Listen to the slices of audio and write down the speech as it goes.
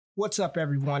What's up,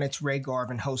 everyone? It's Ray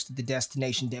Garvin, host of the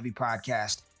Destination Devy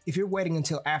podcast. If you're waiting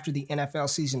until after the NFL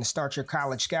season to start your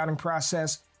college scouting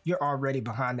process, you're already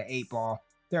behind the 8 ball.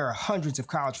 There are hundreds of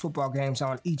college football games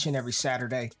on each and every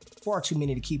Saturday, far too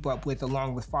many to keep up with,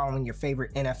 along with following your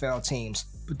favorite NFL teams.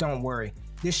 But don't worry,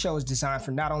 this show is designed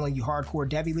for not only you hardcore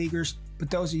Devy leaguers, but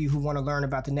those of you who want to learn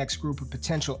about the next group of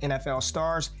potential NFL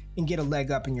stars and get a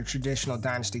leg up in your traditional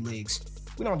dynasty leagues.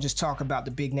 We don't just talk about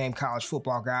the big-name college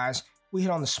football guys. We hit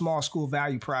on the small school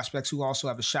value prospects who also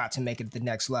have a shot to make it at the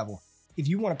next level. If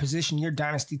you want to position your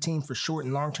dynasty team for short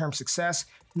and long-term success,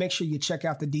 make sure you check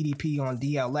out the DDP on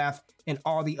DLF and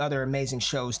all the other amazing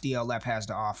shows DLF has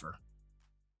to offer.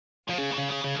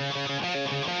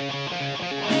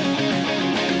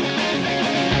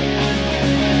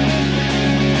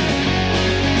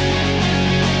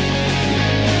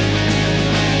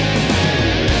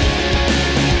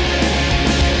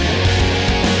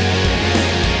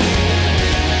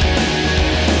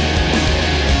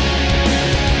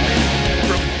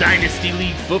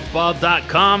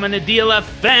 DynastyLeagueFootball.com and the DLF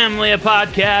family of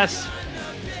podcasts.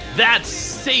 That's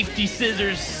Safety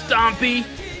Scissors Stompy.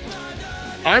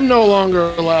 I'm no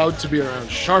longer allowed to be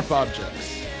around sharp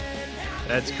objects.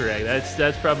 That's correct.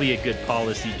 That's probably a good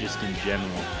policy just in general.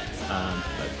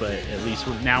 But at least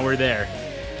now we're there.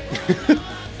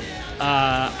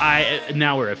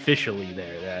 Now we're officially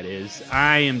there, that is.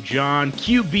 I am John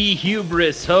QB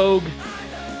Hubris Hogue.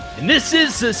 And this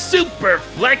is the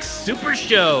SuperFlex Super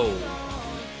Show.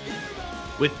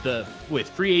 With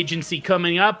free agency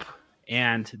coming up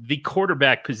and the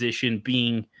quarterback position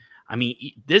being,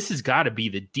 this has got to be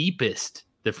the deepest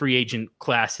the free agent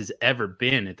class has ever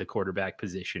been at the quarterback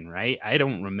position, right? I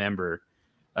don't remember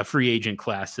a free agent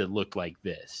class that looked like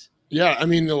this. Yeah,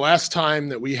 the last time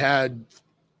that we had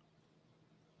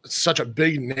such a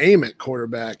big name at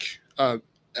quarterback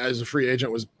as a free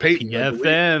agent was Peyton.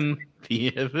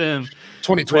 PFM.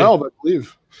 2012, I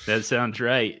believe. That sounds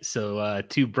right. So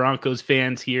two Broncos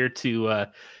fans here to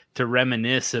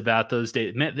reminisce about those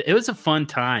days. Man, it was a fun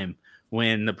time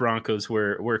when the Broncos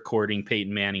were courting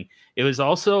Peyton Manning. It was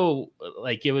also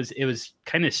like it was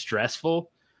kind of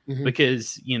stressful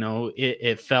because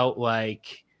it felt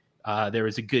like there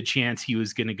was a good chance he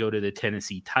was going to go to the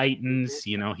Tennessee Titans.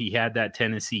 He had that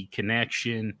Tennessee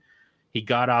connection. He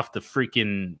got off the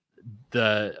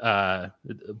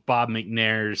Bob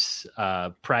McNair's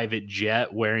private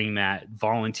jet wearing that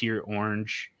volunteer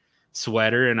orange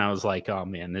sweater, and I was like, oh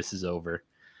man, this is over.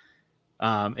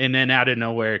 And then out of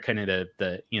nowhere, kind of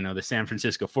the San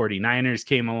Francisco 49ers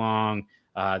came along,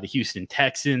 the Houston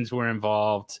Texans were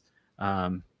involved,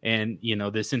 and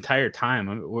this entire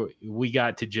time we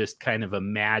got to just kind of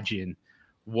imagine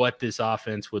what this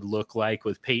offense would look like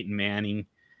with Peyton Manning,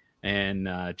 and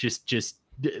just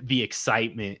the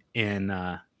excitement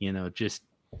and just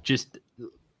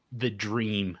the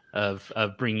dream of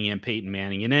bringing in Peyton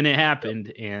Manning. And then it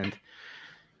happened, and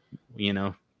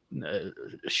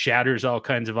shatters all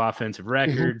kinds of offensive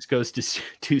records, goes to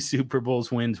 2 Super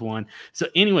Bowls, wins 1. So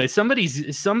anyway,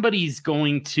 somebody's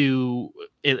going to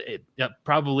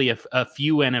probably a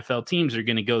few NFL teams are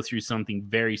going to go through something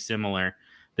very similar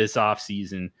this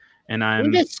offseason. And I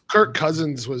guess Kirk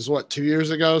Cousins was 2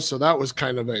 years ago, so that was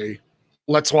kind of a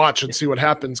let's watch and see what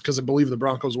happens, because I believe the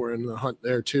Broncos were in the hunt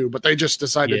there too, but they just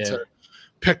decided to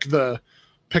pick the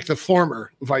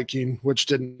former Viking, which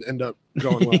didn't end up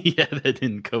going well. Yeah, that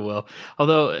didn't go well.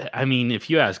 Although, if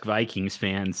you ask Vikings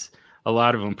fans, a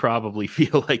lot of them probably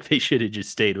feel like they should have just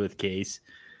stayed with Case.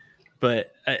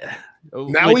 But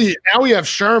now we have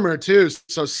Shermer too,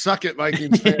 so suck it,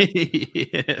 Vikings fans.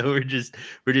 Yeah, we're just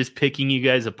picking you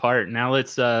guys apart. Now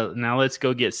let's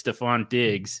go get Stephon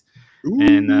Diggs. Ooh.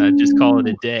 And just call it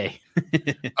a day.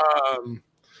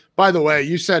 By the way,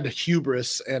 you said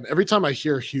hubris, and every time I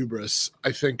hear hubris,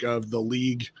 I think of the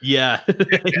league. Yeah,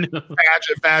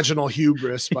 vaginal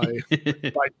hubris by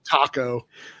Taco.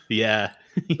 Yeah,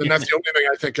 and that's the only thing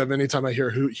I think of anytime I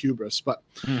hear hubris. But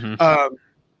I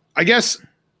guess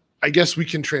we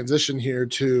can transition here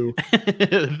to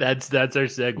that's our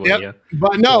segue. Yep. Yeah,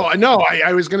 but no,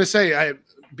 I was going to say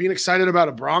being excited about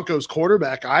a Broncos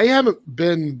quarterback. I haven't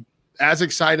been as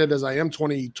excited as I am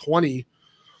 2020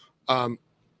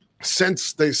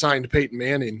 since they signed Peyton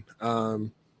Manning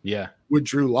with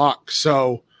Drew Lock.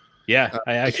 So yeah,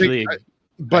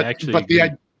 but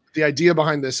the idea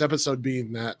behind this episode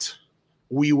being that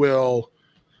we want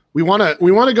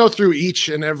to go through each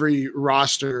and every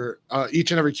roster, each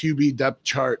and every QB depth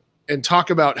chart, and talk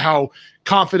about how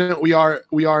confident we are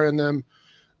in them,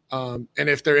 and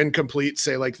if they're incomplete,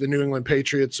 say like the New England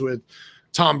Patriots with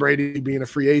Tom Brady being a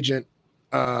free agent,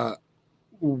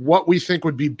 what we think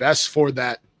would be best for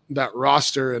that that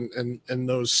roster and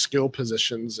those skill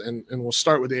positions. And we'll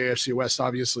start with the AFC West.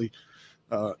 Obviously,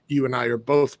 you and I are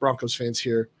both Broncos fans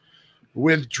here.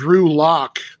 With Drew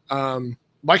Lock,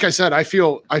 like I said, I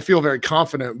feel very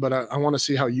confident, but I want to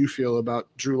see how you feel about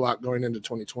Drew Lock going into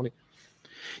 2020.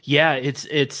 Yeah, it's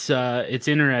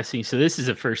interesting. So this is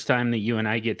the first time that you and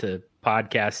I get to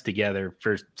podcast together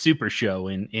for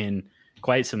SuperShow in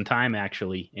quite some time,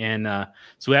 actually. And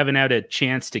so we haven't had a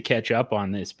chance to catch up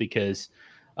on this because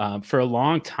for a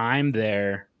long time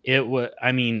there, it was,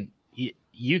 I mean,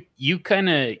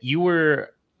 you were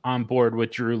on board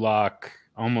with Drew Lock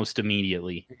almost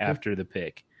immediately after the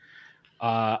pick.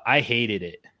 I hated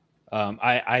it.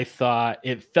 I thought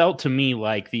it felt to me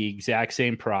like the exact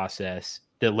same process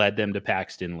that led them to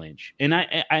Paxton Lynch. And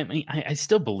I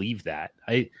still believe that.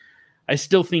 I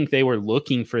still think they were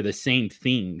looking for the same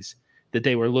things that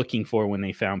they were looking for when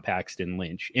they found Paxton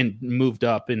Lynch and moved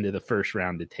up into the first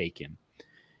round to take him.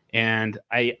 And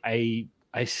I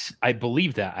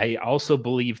believe that. I also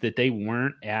believe that they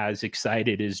weren't as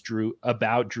excited as Drew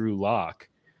Lock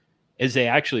as they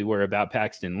actually were about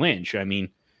Paxton Lynch. I mean,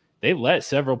 they let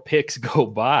several picks go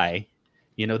by.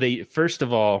 You know, first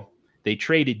of all, they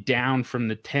traded down from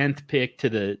the 10th pick to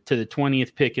the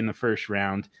 20th pick in the first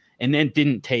round, and then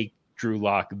didn't take Drew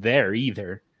Lock there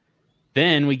either.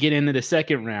 Then we get into the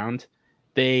second round.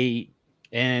 With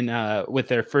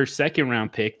their second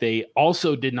round pick, they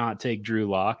also did not take Drew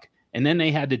Lock, and then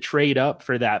they had to trade up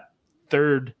for that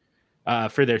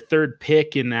for their third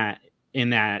pick in that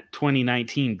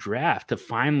 2019 draft to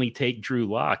finally take Drew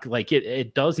Lock. Like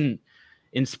it doesn't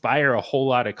inspire a whole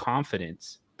lot of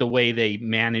confidence the way they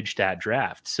managed that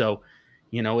draft. So,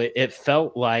 you know, it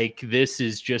felt like this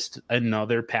is just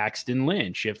another Paxton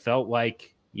Lynch. It felt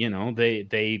like, you know,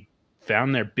 they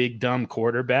found their big dumb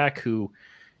quarterback who,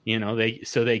 you know,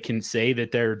 they can say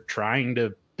that they're trying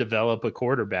to develop a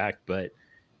quarterback, but,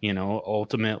 you know,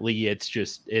 ultimately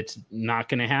it's not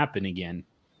going to happen again.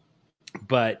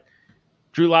 But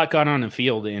Drew Lock got on the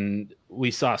field and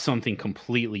we saw something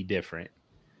completely different.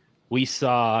 We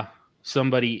saw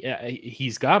somebody,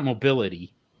 he's got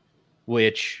mobility,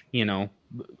 which, you know,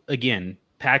 again,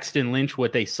 Paxton Lynch,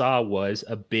 what they saw was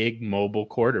a big mobile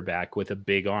quarterback with a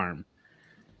big arm.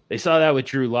 They saw that with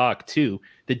Drew Lock too.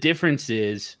 The difference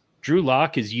is Drew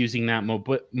Lock is using that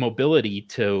mobility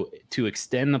to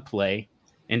extend the play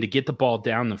and to get the ball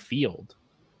down the field.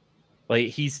 Like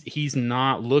he's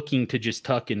not looking to just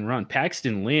tuck and run.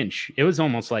 Paxton Lynch, it was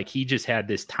almost like he just had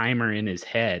this timer in his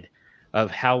head of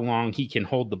how long he can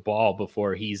hold the ball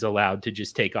before he's allowed to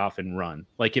just take off and run.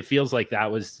 Like it feels like that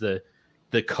was the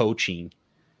coaching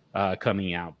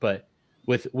coming out. But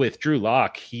with Drew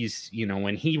Lock, he's, you know,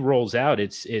 when he rolls out,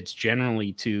 it's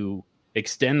generally to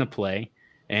extend the play,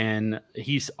 and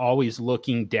he's always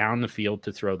looking down the field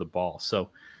to throw the ball. So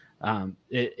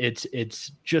it's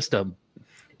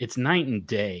night and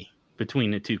day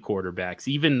between the two quarterbacks.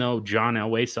 Even though John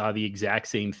Elway saw the exact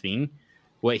same thing,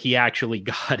 what he actually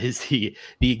got is the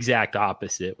exact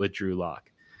opposite with Drew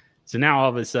Lock. So now all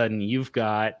of a sudden you've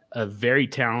got a very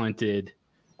talented,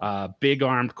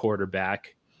 big-armed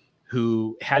quarterback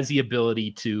who has the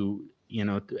ability to, you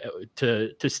know,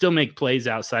 to still make plays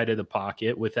outside of the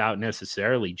pocket without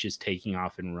necessarily just taking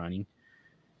off and running.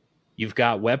 You've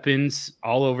got weapons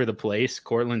all over the place.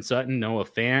 Cortland Sutton, Noah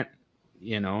Fant,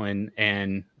 you know,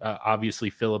 and obviously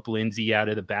Phillip Lindsay out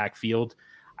of the backfield.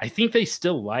 I think they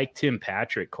still like Tim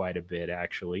Patrick quite a bit,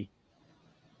 actually.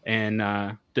 And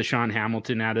Deshaun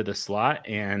Hamilton out of the slot,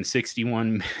 and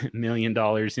 $61 million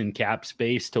in cap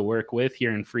space to work with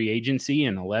here in free agency,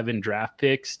 and 11 draft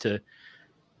picks to,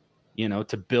 you know,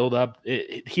 to build up.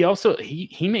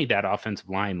 He made that offensive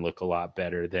line look a lot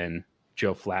better than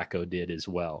Joe Flacco did as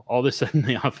well. All of a sudden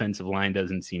the offensive line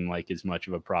doesn't seem like as much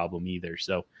of a problem either.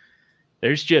 So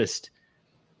there's just,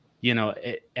 you know,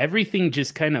 everything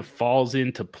just kind of falls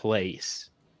into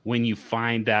place when you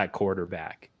find that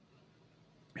quarterback.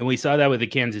 And we saw that with the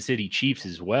Kansas City Chiefs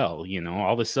as well. You know,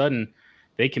 all of a sudden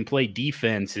they can play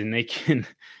defense, and they can,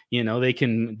 you know, they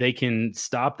can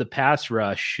stop the pass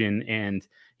rush, and,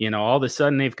 you know, all of a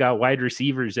sudden they've got wide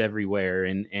receivers everywhere,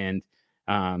 and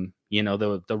you know,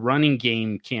 the running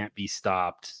game can't be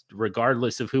stopped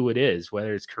regardless of who it is,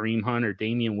 whether it's Kareem Hunt or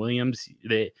Damian Williams,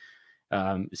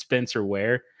 Spencer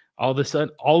Ware. All of a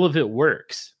sudden, all of it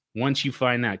works once you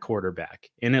find that quarterback.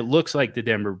 And it looks like the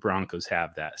Denver Broncos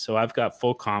have that. So I've got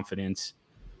full confidence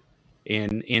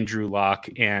in Drew Lock.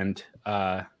 And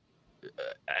I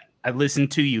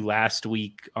listened to you last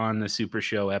week on the Super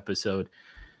Show episode.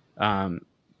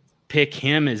 Pick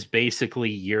him as basically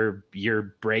your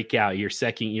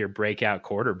second year breakout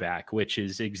quarterback, which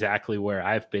is exactly where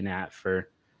I've been at for,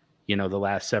 the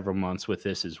last several months with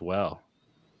this as well.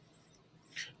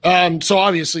 So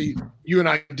obviously you and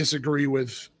I disagree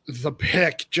with the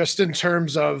pick just in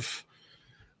terms of,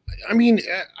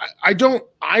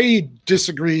 I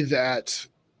disagree that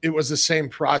it was the same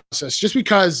process just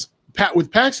because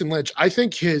with Paxton Lynch, I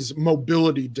think his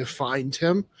mobility defined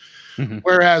him. Mm-hmm.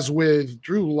 Whereas with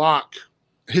Drew Lock,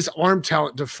 his arm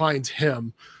talent defines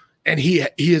him, and he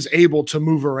is able to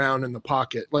move around in the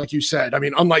pocket. Like you said,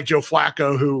 unlike Joe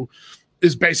Flacco, who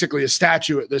is basically a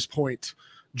statue at this point,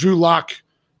 Drew Lock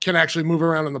can actually move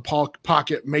around in the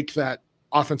pocket, make that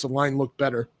offensive line look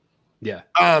better. Yeah.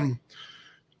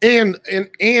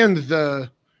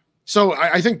 So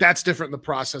I think that's different in the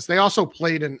process. They also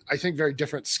played in, I think, very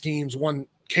different schemes. One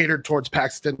catered towards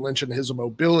Paxton Lynch and his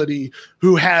mobility,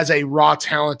 who has a raw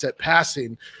talent at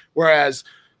passing, whereas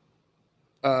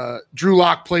Drew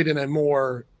Lock played in a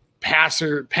more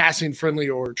passing friendly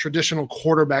or traditional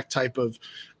quarterback type of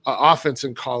offense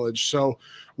in college. So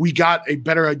we got a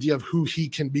better idea of who he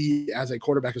can be as a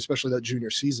quarterback, especially that junior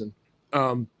season.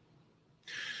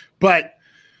 But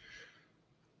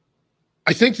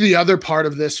I think the other part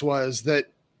of this was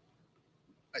that,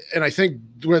 and I think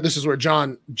this is where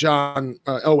John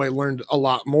Elway learned a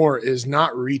lot more, is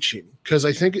not reaching. Because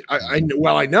I think I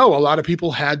know a lot of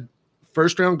people had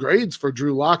first round grades for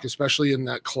Drew Lock, especially in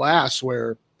that class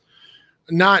where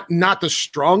not the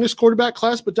strongest quarterback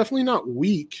class, but definitely not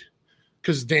weak.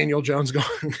 Because Daniel Jones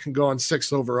going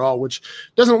 6th overall, which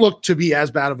doesn't look to be as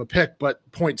bad of a pick, but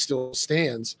point still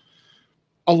stands.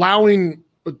 Allowing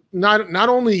not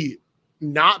only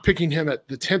not picking him at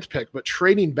the 10th pick, but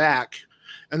trading back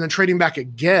and then trading back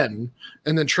again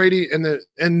and then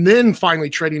finally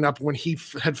trading up when he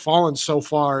had fallen so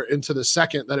far into the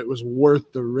second that it was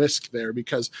worth the risk there,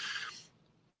 because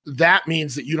that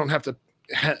means that you don't have to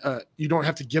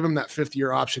give him that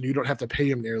 5th-year option. You don't have to pay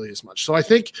him nearly as much. So I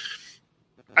think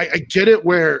I get it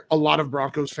where a lot of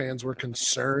Broncos fans were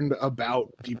concerned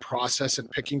about the process in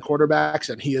picking quarterbacks,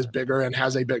 and he is bigger and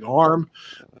has a big arm.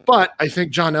 But I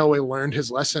think John Elway learned his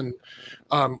lesson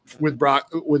with Brock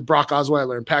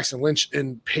Osweiler and Paxton Lynch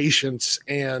in patience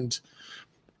and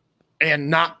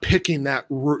not picking that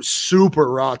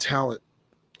super raw talent.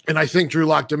 And I think Drew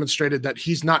Lock demonstrated that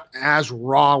he's not as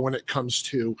raw when it comes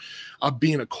to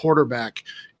being a quarterback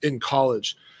in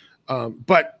college.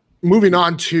 But moving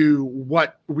on to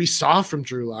what we saw from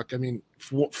Drew Lock,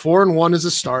 4-1 as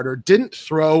a starter, didn't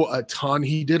throw a ton.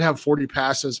 He did have 40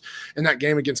 passes in that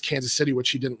game against Kansas City,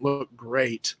 which he didn't look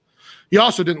great. He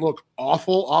also didn't look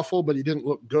awful, but he didn't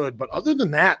look good. But other than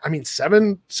that,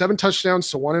 7 touchdowns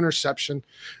to 1 interception.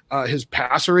 His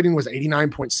passer rating was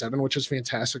 89.7, which is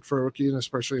fantastic for a rookie, and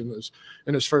especially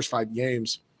in his first 5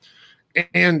 games.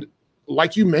 And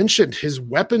like you mentioned, his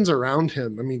weapons around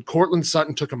him. Cortland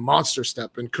Sutton took a monster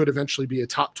step and could eventually be a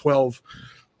top 12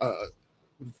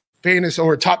 fantasy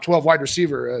or a top 12 wide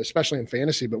receiver, especially in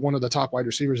fantasy, but one of the top wide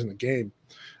receivers in the game.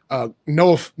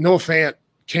 Noah Fant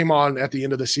came on at the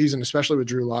end of the season, especially with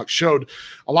Drew Lock, showed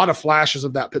a lot of flashes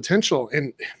of that potential.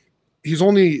 And he's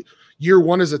only year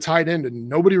 1 as a tight end, and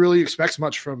nobody really expects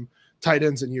much from tight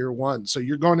ends in year 1. So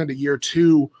you're going into year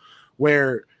 2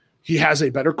 where he has a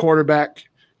better quarterback.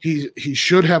 He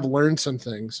should have learned some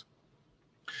things.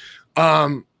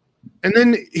 And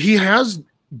then he has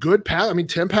good pass.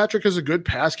 Tim Patrick is a good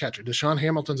pass catcher. Deshaun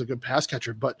Hamilton's a good pass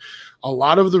catcher. But a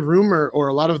lot of the rumor or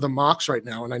a lot of the mocks right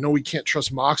now, and I know we can't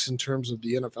trust mocks in terms of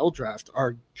the NFL draft,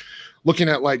 are looking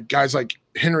at like guys like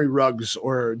Henry Ruggs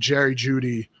or Jerry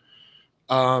Jeudy,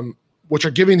 which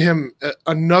are giving him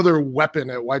another weapon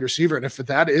at wide receiver. And if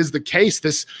that is the case,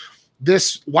 this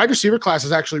wide receiver class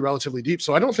is actually relatively deep.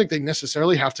 So I don't think they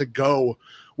necessarily have to go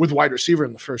with wide receiver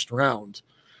in the first round.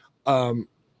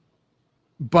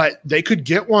 But they could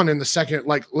get one in the second.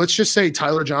 Like, let's just say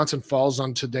Tyler Johnson falls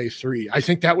onto day 3. I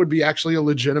think that would be actually a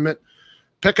legitimate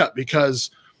pickup,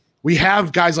 because we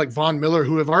have guys like Von Miller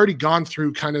who have already gone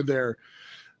through kind of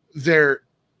their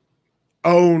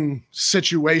own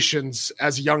situations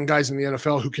as young guys in the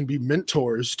NFL who can be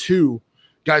mentors to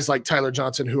guys like Tyler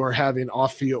Johnson who are having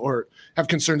off-field or have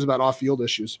concerns about off-field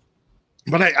issues.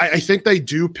 But I think they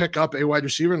do pick up a wide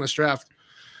receiver in this draft,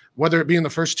 whether it be in the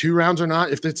first 2 rounds or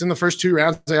not. If it's in the first 2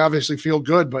 rounds, they obviously feel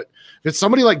good. But if it's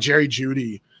somebody like Jerry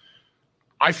Jeudy,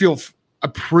 I feel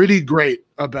pretty great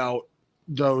about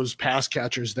those pass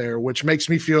catchers there, which makes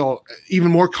me feel even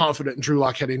more confident in Drew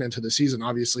Lock heading into the season.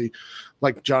 Obviously,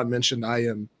 like John mentioned, I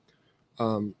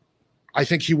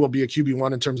think he will be a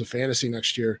QB1 in terms of fantasy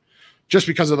next year, just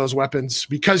because of those weapons,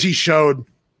 because he showed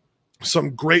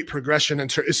some great progression,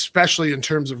 especially in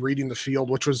terms of reading the field,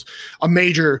 which was a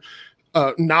major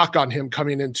knock on him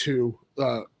coming into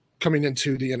the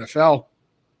NFL.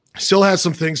 Still has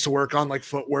some things to work on, like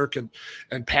footwork and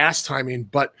pass timing,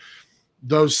 but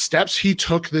those steps he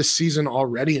took this season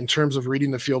already in terms of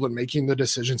reading the field and making the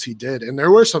decisions he did. And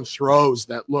there were some throws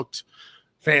that looked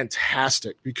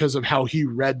fantastic because of how he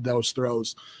read those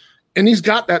throws. And he's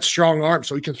got that strong arm,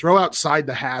 so he can throw outside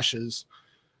the hashes.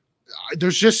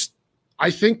 There's just, I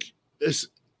think this,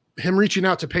 him reaching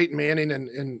out to Peyton Manning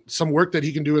and some work that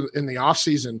he can do in the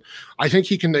offseason, I think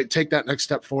he can take that next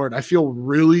step forward. I feel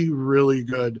really, really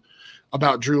good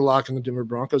about Drew Lock and the Denver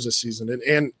Broncos this season.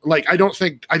 And like, I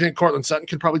think Cortland Sutton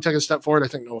could probably take a step forward. I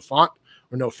think Noah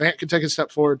Fant could take a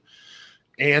step forward.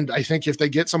 And I think if they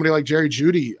get somebody like Jerry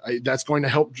Jeudy, that's going to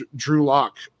help Drew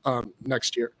Lock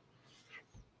next year.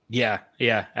 Yeah,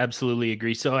 absolutely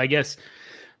agree. So I guess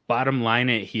bottom line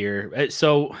it here.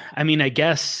 So, I mean, I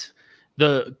guess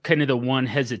the kind of the one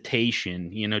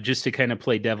hesitation, just to kind of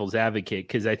play devil's advocate,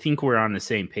 because I think we're on the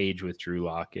same page with Drew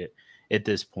Lock at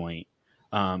this point.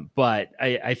 But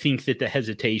I think that the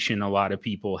hesitation a lot of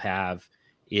people have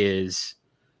is,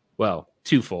 well,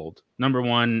 twofold. Number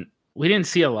one, we didn't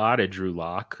see a lot of Drew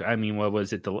Lock. I mean, what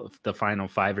was it, the final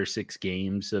 5 or 6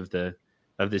 games of the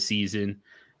season?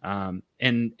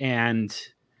 And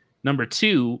number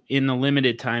two, in the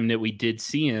limited time that we did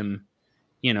see him,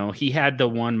 he had the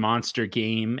one monster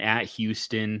game at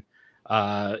Houston.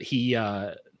 He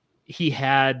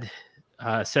had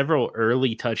several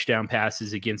early touchdown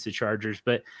passes against the Chargers,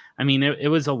 but I mean, it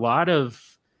was a lot of,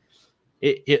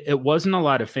 it wasn't a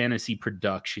lot of fantasy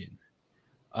production.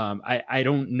 I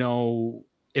don't know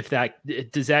if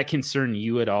does that concern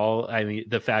you at all? I mean,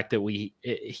 the fact that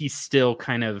he's still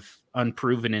kind of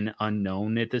unproven and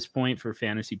unknown at this point for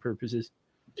fantasy purposes.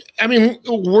 I mean,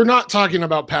 we're not talking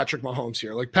about Patrick Mahomes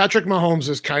here. Like, Patrick Mahomes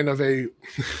is kind of I'm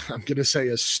going to say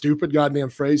a stupid goddamn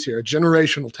phrase here, a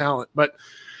generational talent, but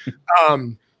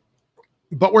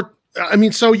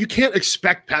so you can't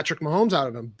expect Patrick Mahomes out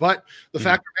of him. But the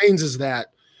fact remains is that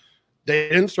they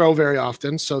didn't throw very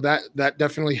often, so that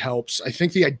definitely helps. I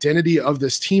think the identity of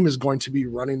this team is going to be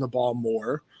running the ball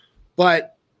more,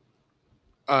 but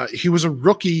he was a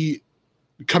rookie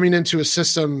coming into a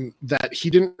system that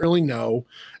he didn't really know,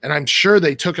 and I'm sure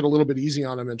they took it a little bit easy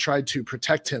on him and tried to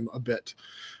protect him a bit.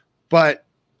 But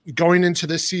going into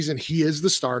this season, he is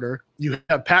the starter. You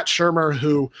have Pat Shurmur,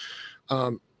 who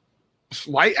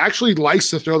actually likes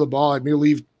to throw the ball. I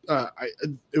believe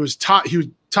he was top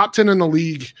 10 in the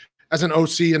league as an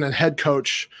OC and a head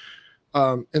coach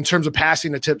in terms of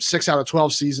passing attempts, 6 out of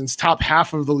 12 seasons, top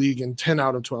half of the league in 10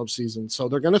 out of 12 seasons. So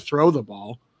they're going to throw the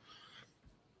ball.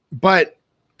 But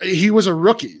he was a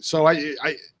rookie. So I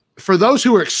for those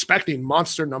who are expecting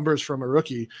monster numbers from a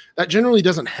rookie, that generally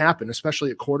doesn't happen,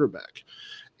 especially at quarterback.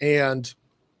 And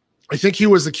I think he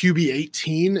was the QB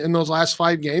 18 in those last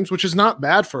 5 games, which is not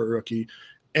bad for a rookie.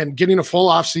 And getting a full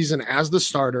offseason as the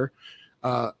starter,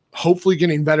 hopefully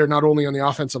getting better not only on the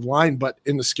offensive line, but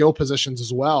in the skill positions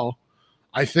as well.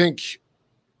 I think,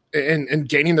 and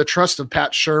gaining the trust of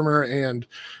Pat Shurmur and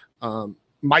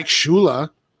Mike Shula,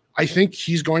 I think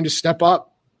he's going to step up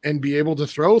and be able to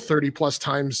throw 30-plus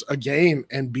times a game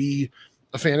and be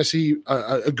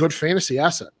a good fantasy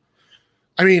asset.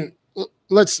 I mean,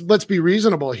 let's be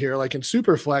reasonable here. Like in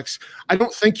SuperFlex, I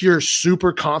don't think you're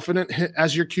super confident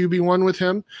as your QB1 with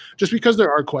him, just because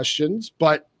there are questions,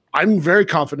 but I'm very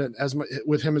confident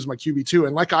with him as my QB2.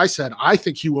 And like I said, I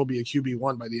think he will be a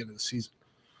QB1 by the end of the season.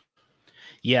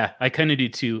 Yeah, I kind of do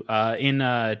too. In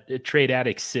Trade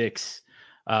Addict 6,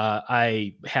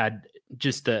 I had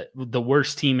just the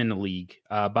worst team in the league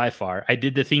by far. I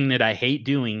did the thing that I hate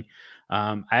doing.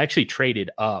 I actually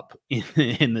traded up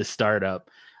in the startup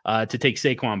to take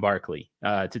Saquon Barkley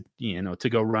to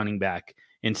go running back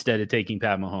instead of taking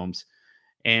Pat Mahomes.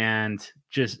 And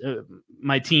just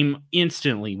my team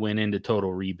instantly went into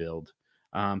total rebuild.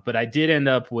 But I did end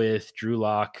up with Drew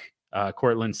Lock,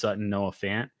 Cortland Sutton, Noah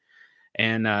Fant.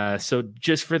 And so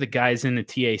just for the guys in the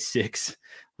TA6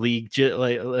 league,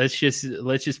 let's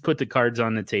just put the cards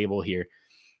on the table here.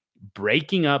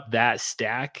 Breaking up that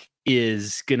stack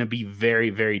is going to be very,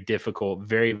 very difficult,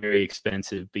 very, very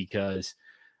expensive, because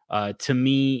to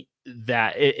me,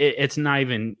 that it's not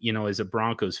even, as a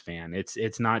Broncos fan,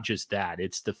 it's not just that.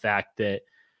 It's the fact that,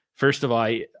 first of all,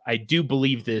 I do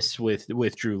believe this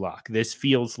with Drew Lock. This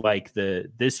feels like the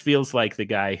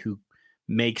guy who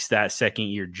makes that second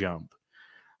year jump.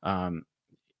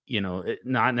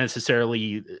 Not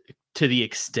necessarily to the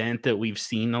extent that we've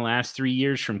seen the last 3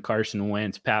 years from Carson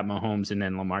Wentz, Pat Mahomes, and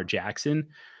then Lamar Jackson.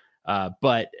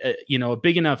 But a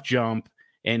big enough jump,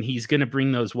 and he's going to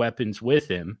bring those weapons with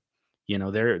him.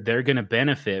 They're going to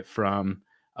benefit from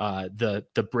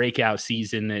the breakout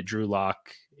season that Drew Lock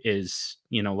is,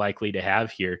 likely to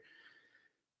have here.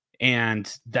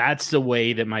 And that's the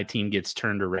way that my team gets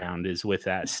turned around, is with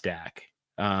that stack.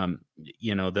 The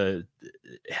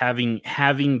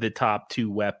having the top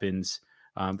two weapons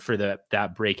for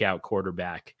that breakout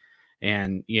quarterback,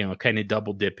 and kind of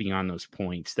double dipping on those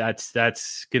points. That's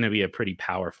going to be a pretty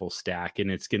powerful stack,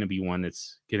 and it's going to be one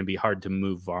that's going to be hard to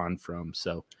move on from.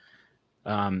 So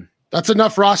that's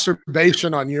enough roster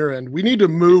bastion on your end. We need to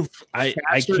move. I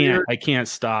can't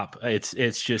stop.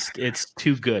 It's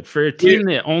too good for a team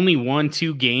that only won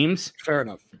 2 games. Fair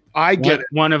enough. I get it.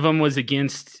 One of them was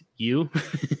against you.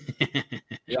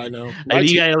 Yeah, I know. I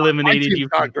think I eliminated you.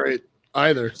 Not great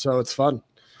either, so it's fun.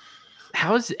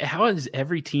 How is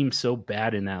every team so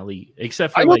bad in that league,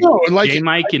 except for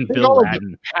J-Mike and Bill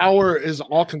Ladden? Power is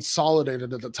all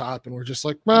consolidated at the top, and we're just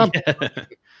like, well,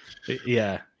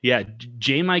 yeah.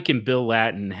 J-Mike and Bill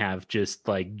Ladden have just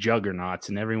like juggernauts,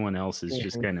 and everyone else is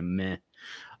just kind of meh.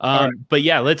 Right. But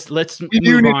yeah, let's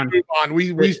move on. We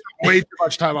spent way too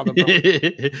much time on the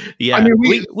boat. Yeah, I mean,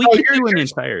 we could do an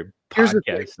entire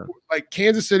podcast. Like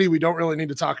Kansas City, we don't really need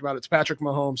to talk about it. It's Patrick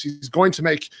Mahomes. He's going to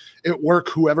make it work.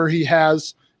 Whoever he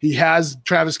has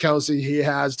Travis Kelce. He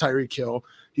has Tyreek Hill.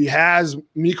 He has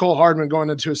Mecole Hardman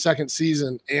going into his second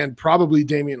season, and probably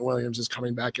Damian Williams is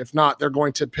coming back. If not, they're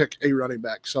going to pick a running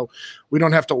back. So we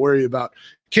don't have to worry about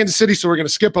Kansas City. So we're going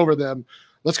to skip over them.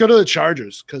 Let's go to the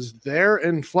Chargers because they're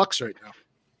in flux right now.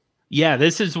 Yeah,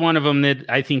 this is one of them that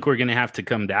I think we're going to have to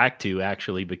come back to,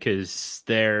 actually, because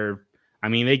they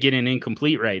get an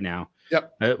incomplete right now.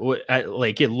 Yep.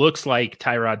 It looks like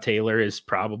Tyrod Taylor is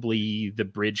probably the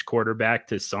bridge quarterback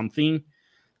to something.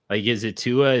 Like, is it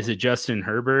Tua? Is it Justin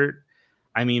Herbert?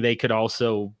 I mean, they could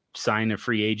also sign a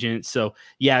free agent. So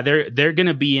yeah, they're going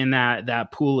to be in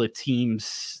that pool of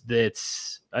teams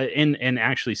that's and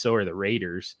actually so are the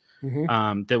Raiders.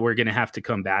 Mm-hmm. That we're going to have to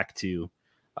come back to.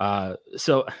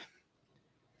 So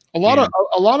a lot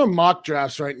of mock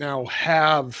drafts right now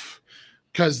have,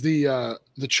 because the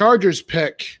Chargers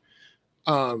pick,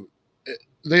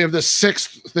 they have the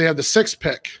sixth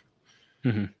pick.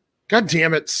 Mm-hmm. God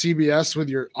damn it, CBS, with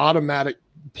your automatic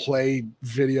play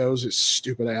videos, is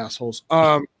stupid assholes.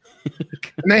 And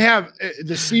they have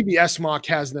the CBS mock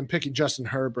has them picking Justin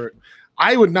Herbert.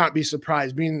 I would not be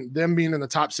surprised being in the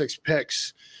top 6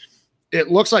 picks. It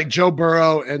looks like Joe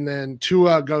Burrow, and then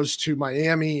Tua goes to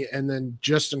Miami, and then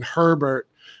Justin Herbert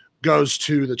goes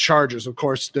to the Chargers. Of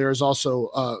course, there's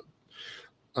also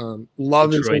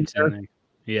Love is in there.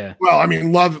 Yeah. Well, I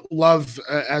mean, Love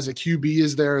as a QB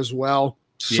is there as well.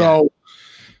 So,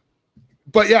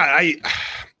 but yeah,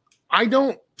 I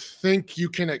don't think you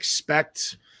can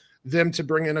expect them to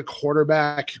bring in a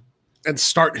quarterback and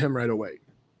start him right away.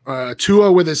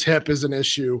 Tua with his hip is an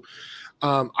issue.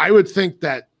 I would think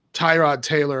that Tyrod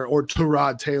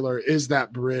Taylor is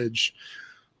that bridge,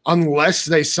 unless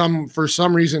they for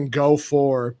some reason go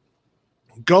for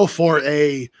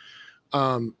a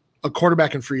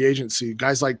quarterback in free agency.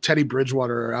 Guys like Teddy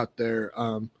Bridgewater are out there.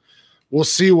 We'll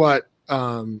see what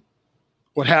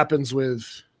happens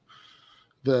with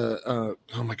the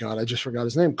oh my god, I just forgot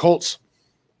his name. Colts.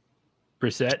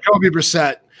 Jacoby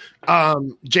Brissett.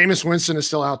 Jameis Winston is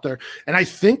still out there, and I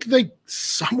think they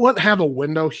somewhat have a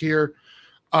window here.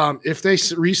 If they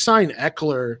re-sign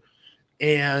Eckler,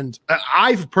 and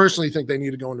I personally think they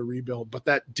need to go into rebuild, but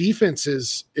that defense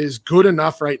is good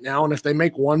enough right now. And if they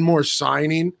make one more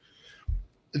signing,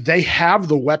 they have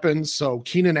the weapons. So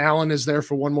Keenan Allen is there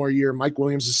for one more year. Mike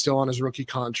Williams is still on his rookie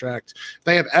contract.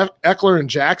 They have Eckler and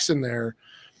Jackson there.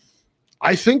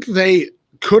 I think they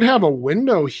could have a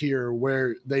window here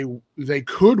where they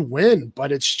could win,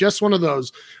 but it's just one of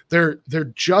those. They're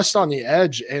just on the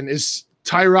edge, and is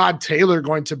Tyrod Taylor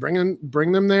going to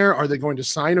bring them there? Are they going to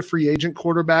sign a free agent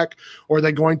quarterback, or are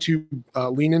they going to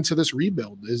lean into this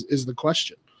rebuild is the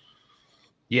question.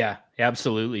 Yeah,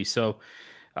 absolutely. So,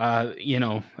 right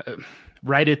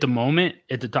at the moment,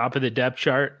 at the top of the depth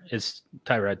chart is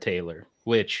Tyrod Taylor,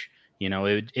 which,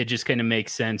 it just kind of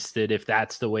makes sense that if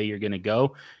that's the way you're going to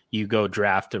go, you go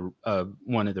draft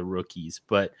one of the rookies.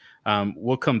 But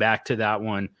we'll come back to that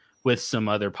one with some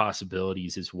other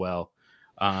possibilities as well.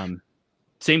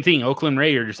 Same thing, Oakland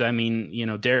Raiders. I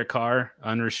mean, Derek Carr,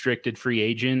 unrestricted free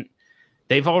agent.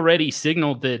 They've already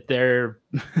signaled that they're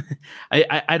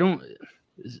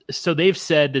so they've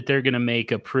said that they're going to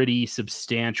make a pretty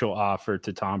substantial offer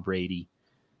to Tom Brady.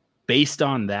 Based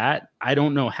on that, I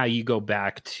don't know how you go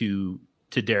back to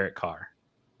Derek Carr,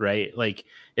 right? Like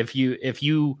if you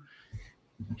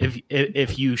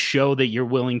show that you're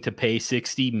willing to pay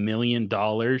 $60 million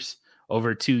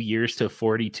over 2 years to a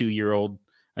 42-year-old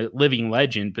living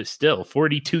legend, but still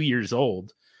 42 years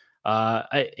old,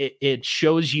 it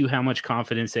shows you how much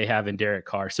confidence they have in Derek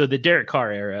Carr. So the Derek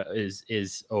Carr era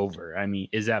is over. I mean,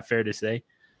 is that fair to say?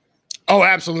 Oh,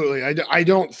 absolutely. I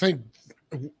don't think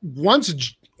once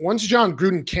John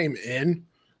Gruden came in,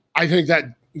 I think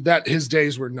that his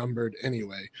days were numbered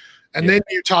anyway. And then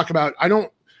you talk about, I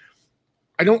don't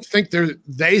think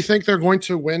they think they're going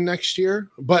to win next year,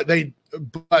 but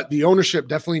the ownership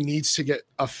definitely needs to get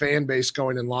a fan base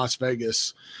going in Las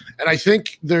Vegas. And I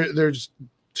think there's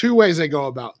two ways they go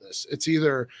about this. It's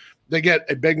either they get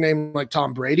a big name like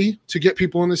Tom Brady to get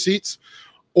people in the seats,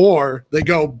 or they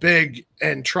go big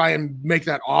and try and make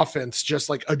that offense just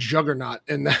like a juggernaut.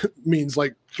 And that means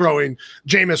like throwing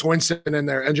Jameis Winston in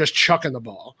there and just chucking the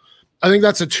ball. I think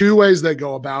that's the two ways they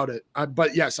go about it.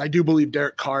 But yes, I do believe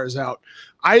Derek Carr is out.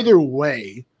 Either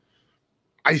way,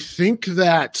 I think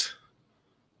that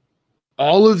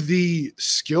all of the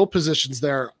skill positions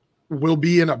there will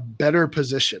be in a better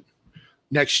position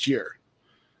next year.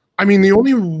 I mean, the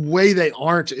only way they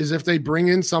aren't is if they bring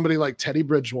in somebody like Teddy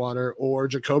Bridgewater or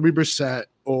Jacoby Brissett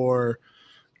or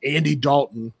Andy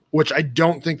Dalton, which I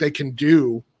don't think they can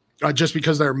do just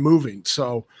because they're moving.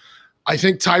 So I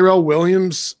think Tyrell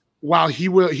Williams, while he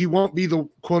won't be the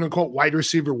quote unquote wide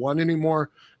receiver one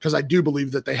anymore, because I do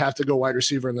believe that they have to go wide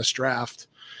receiver in this draft.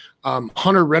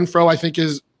 Hunter Renfrow, I think,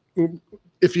 is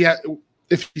if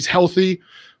he's healthy,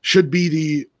 should be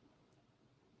the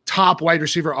top wide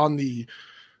receiver on the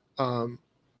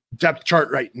depth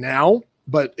chart right now.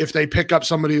 But if they pick up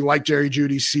somebody like Jerry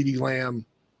Jeudy, CeeDee Lamb,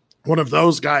 one of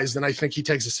those guys, then I think he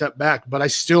takes a step back. But I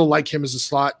still like him as a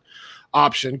slot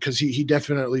option because he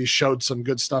definitely showed some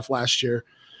good stuff last year.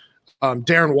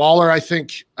 Darren Waller, I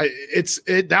think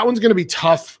that one's going to be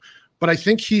tough, but I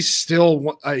think he's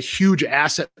still a huge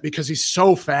asset because he's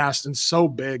so fast and so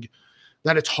big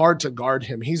that it's hard to guard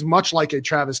him. He's much like a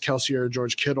Travis Kelce or a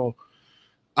George Kittle.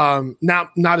 Not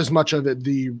as much of it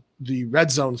the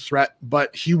red zone threat,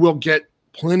 but he will get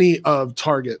plenty of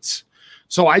targets.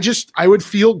 So I would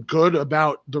feel good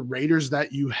about the Raiders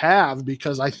that you have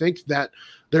because I think that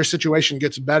their situation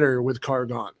gets better with Carr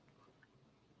gone.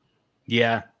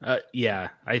 Yeah,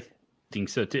 I think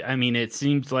so too. I mean, it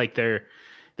seems like they're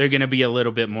going to be a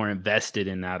little bit more invested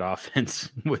in that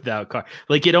offense without Carr.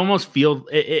 Like it almost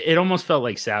felt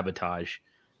like sabotage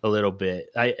a little bit.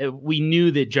 We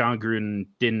knew that John Gruden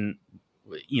didn't,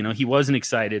 he wasn't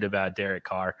excited about Derek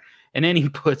Carr, and then he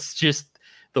puts just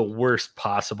the worst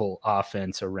possible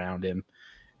offense around him,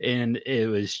 and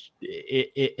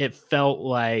it felt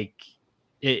like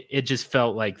it just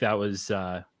felt like that was.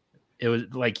 It was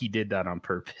like he did that on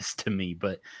purpose to me,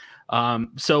 but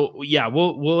so yeah,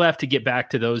 we'll have to get back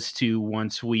to those two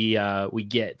once we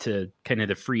get to kind of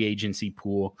the free agency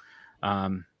pool.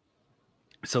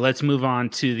 So let's move on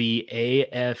to the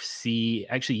AFC.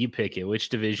 Actually, you pick it. Which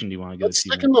division do you want to go to? Let's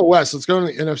stick in the West. Let's go to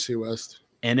the NFC West.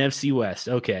 NFC West.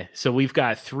 Okay, so we've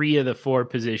got 3 of the 4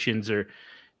 positions are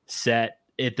set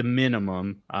at the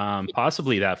minimum,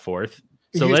 possibly that 4th.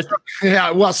 So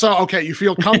okay. You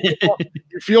feel comfortable.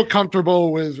 You feel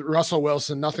comfortable with Russell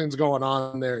Wilson. Nothing's going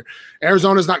on there.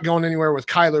 Arizona's not going anywhere with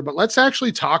Kyler, but let's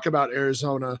actually talk about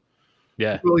Arizona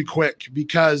really quick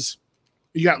because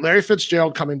you got Larry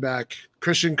Fitzgerald coming back.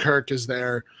 Christian Kirk is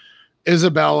there.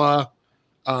 Isabella,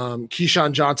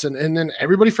 Keyshawn Johnson, and then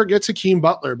everybody forgets Hakeem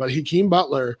Butler. But Hakeem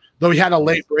Butler, though he had a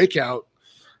late breakout,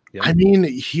 I mean,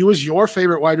 he was your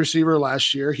favorite wide receiver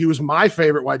last year. He was my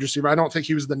favorite wide receiver. I don't think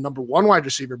he was the number 1 wide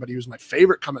receiver, but he was my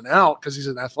favorite coming out because he's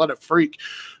an athletic freak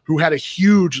who had a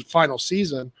huge final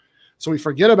season. So we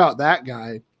forget about that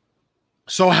guy.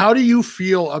 So how do you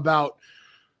feel about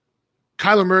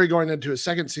Kyler Murray going into his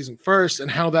second season first and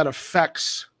how that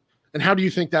affects – and how do you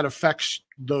think that affects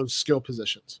those skill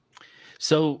positions?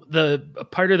 So the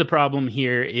part of the problem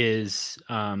here is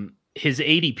his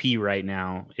ADP right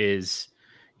now is –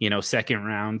 second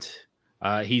round.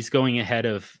 He's going ahead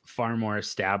of far more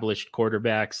established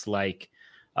quarterbacks. Like,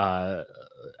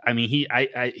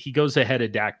 he goes ahead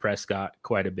of Dak Prescott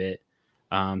quite a bit.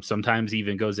 Sometimes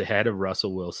even goes ahead of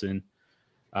Russell Wilson.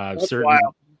 That's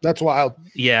wild. That's wild.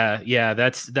 Yeah.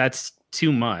 That's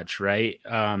too much, right?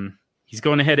 He's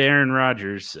going ahead of Aaron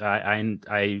Rodgers.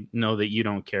 I know that you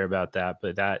don't care about that,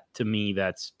 but that to me,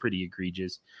 that's pretty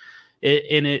egregious.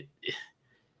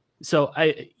 So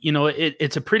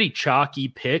it's a pretty chalky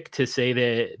pick to say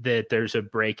that there's a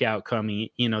breakout coming,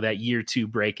 that year 2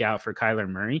 breakout for Kyler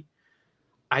Murray.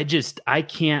 I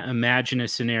can't imagine a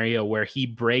scenario where he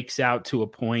breaks out to a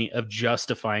point of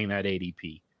justifying that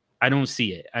ADP. I don't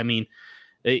see it. I mean,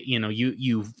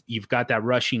 you've got that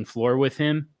rushing floor with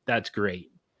him. That's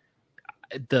great.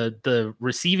 The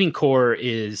receiving core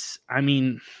is,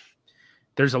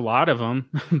 they're there's a lot of them,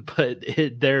 but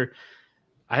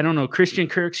I don't know. Christian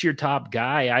Kirk's your top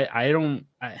guy. I don't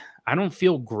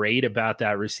feel great about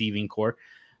that receiving core.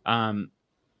 As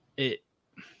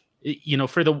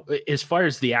far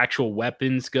as the actual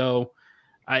weapons go,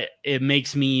 it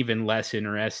makes me even less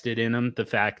interested in them. The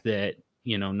fact that,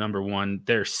 number one,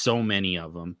 there's so many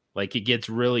of them. Like,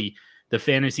 the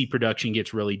fantasy production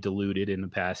gets really diluted in the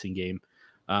passing game.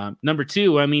 Number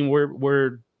two, I mean,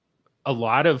 we're a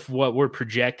lot of what we're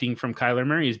projecting from Kyler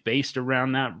Murray is based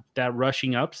around that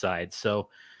rushing upside. So,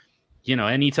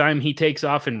 anytime he takes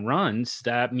off and runs,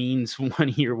 that means one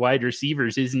of your wide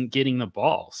receivers isn't getting the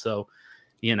ball. So,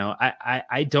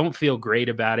 I don't feel great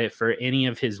about it for any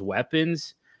of his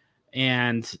weapons.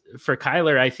 And for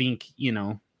Kyler, I think,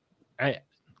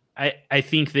 I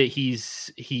think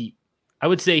that I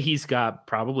would say he's got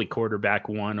probably quarterback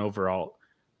 1 overall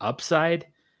upside.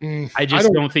 I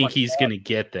just don't think he's going to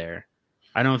get there.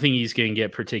 I don't think he's going to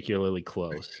get particularly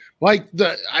close. Like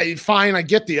I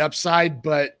get the upside,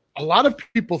 but a lot of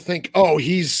people think, oh,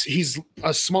 he's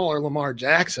a smaller Lamar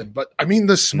Jackson. But I mean,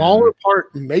 the smaller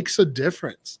part makes a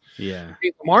difference. Yeah. I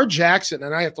mean, Lamar Jackson,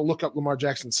 and I have to look up Lamar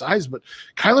Jackson's size, but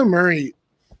Kyler Murray,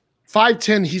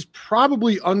 5'10", he's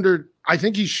probably under, I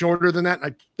think he's shorter than that.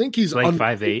 I think he's like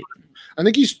 5'8". I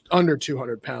think he's under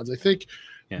 200 pounds. I think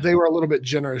they were a little bit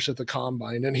generous at the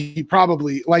combine, and he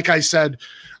probably, like I said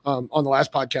on the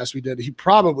last podcast we did, he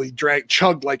probably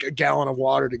chugged like a gallon of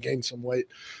water to gain some weight.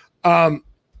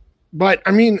 But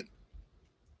I mean,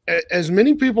 as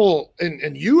many people,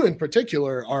 and you in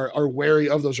particular, are wary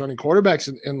of those running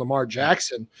quarterbacks in Lamar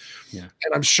Jackson. Yeah.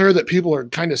 And I'm sure that people are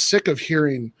kind of sick of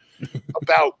hearing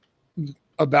about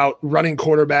running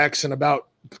quarterbacks and about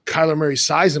Kyler Murray's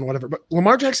size and whatever. But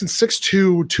Lamar Jackson's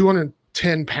 6'2",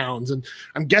 210 pounds. And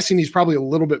I'm guessing he's probably a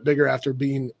little bit bigger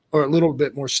or a little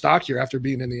bit more stockier after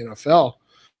being in the NFL.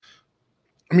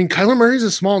 I mean, Kyler Murray's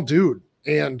a small dude.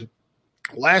 And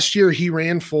last year he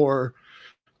ran for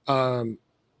now I'm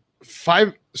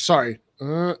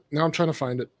trying to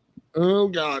find it. Oh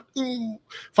God.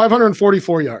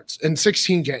 544 yards in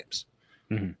 16 games.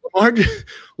 Mm-hmm.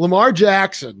 Lamar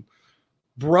Jackson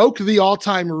broke the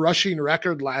all-time rushing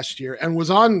record last year and was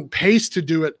on pace to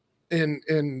do it in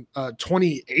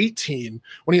 2018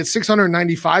 when he had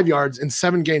 695 yards in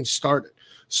 7 games started.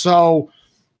 So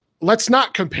let's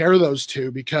not compare those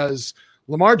two, because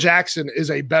Lamar Jackson is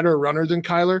a better runner than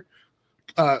Kyler.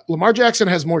 Lamar Jackson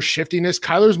has more shiftiness.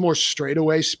 Kyler's more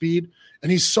straightaway speed,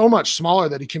 and he's so much smaller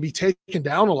that he can be taken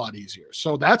down a lot easier.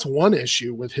 So that's one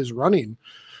issue with his running.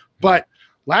 But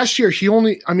last year, he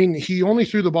only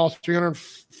threw the ball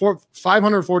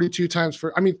 542 times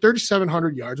for,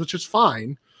 3,700 yards, which is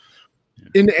fine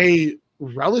in a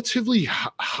relatively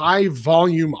high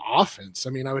volume offense. I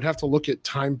mean, I would have to look at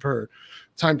time per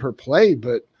play,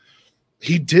 but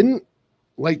he didn't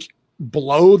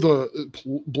blow the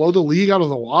league out of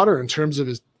the water in terms of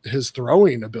his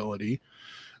throwing ability.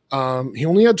 He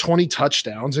only had 20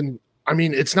 touchdowns, and I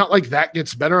mean, it's not like that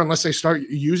gets better unless they start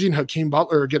using Hakeem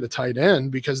Butler or get a tight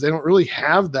end, because they don't really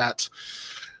have that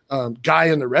guy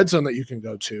in the red zone that you can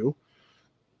go to.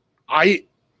 I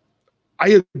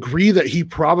agree that he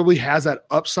probably has that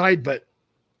upside, but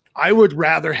I would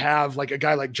rather have like a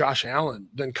guy like Josh Allen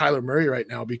than Kyler Murray right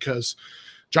now, because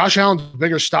Josh Allen's a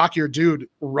bigger, stockier dude,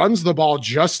 runs the ball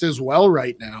just as well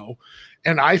right now,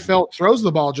 and throws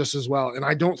the ball just as well. And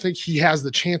I don't think he has the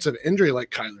chance of injury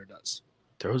like Kyler does.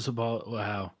 Throws the ball.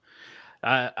 Wow.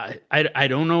 I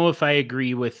don't know if I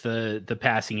agree with the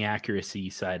passing accuracy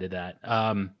side of that.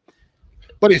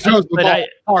 But he throws the ball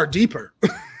far deeper.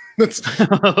 Just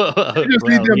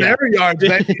need them air yards.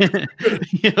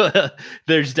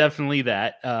 There's definitely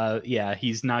that.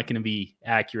 He's not going to be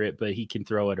accurate, but he can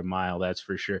throw it a mile. That's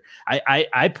for sure.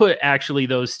 I put actually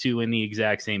those two in the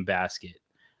exact same basket.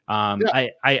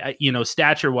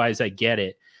 Stature wise, I get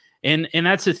it. And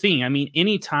that's the thing. I mean,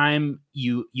 anytime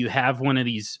you have one of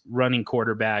these running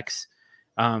quarterbacks,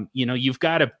 you've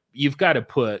got to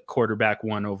put quarterback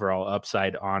 1 overall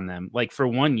upside on them. Like, for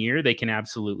 1 year, they can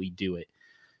absolutely do it.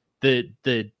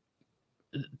 The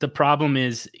problem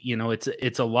is,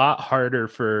 it's a lot harder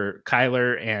for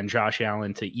Kyler and Josh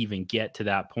Allen to even get to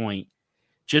that point,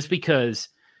 just because,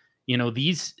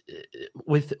 these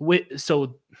with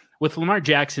Lamar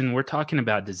Jackson, we're talking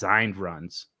about designed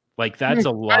runs. Like, that's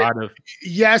a lot of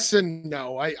yes and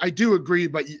no. I do agree,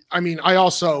 but I mean, I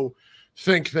also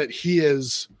think that he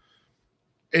is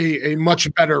a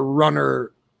much better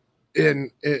runner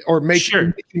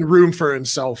making room for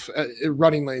himself,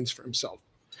 running lanes for himself.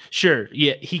 Sure.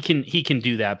 Yeah, he can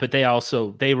do that, but they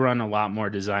run a lot more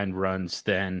designed runs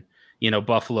than,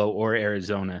 Buffalo or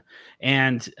Arizona.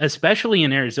 And especially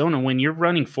in Arizona, when you're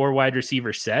running 4 wide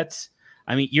receiver sets,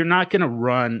 I mean, you're not going to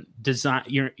run designed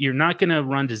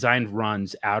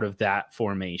runs out of that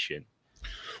formation.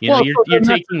 You're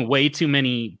taking way too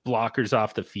many blockers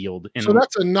off the field. So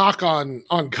that's a knock on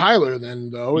Kyler then,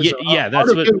 though. That's part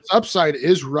of his upside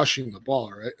is rushing the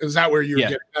ball, right? Is that where you're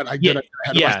getting at?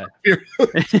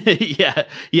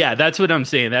 That's what I'm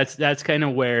saying. That's kind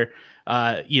of where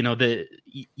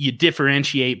you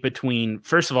differentiate between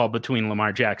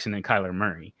Lamar Jackson and Kyler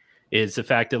Murray is the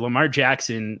fact that Lamar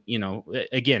Jackson,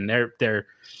 again, they're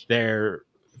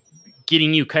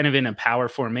getting you kind of in a power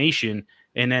formation.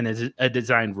 And then a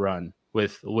designed run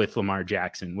with Lamar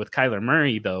Jackson. With Kyler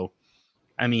Murray, though,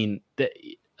 I mean,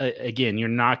 again, you're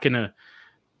not going to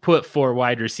put 4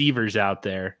 wide receivers out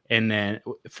there and then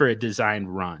for a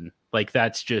designed run. Like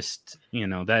that's just,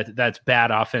 that's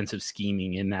bad offensive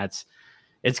scheming. And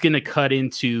it's going to cut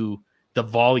into the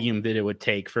volume that it would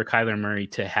take for Kyler Murray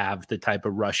to have the type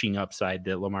of rushing upside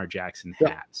that Lamar Jackson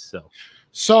has.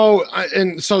 So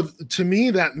to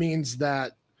me, that means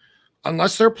that,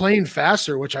 unless they're playing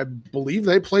faster, which I believe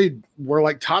were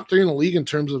like top 3 in the league in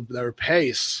terms of their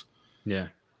pace. Yeah.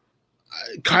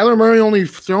 Kyler Murray only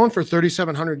thrown for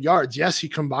 3,700 yards. Yes, he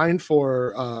combined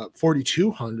for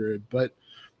 4,200, but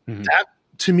that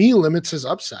to me limits his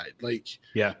upside.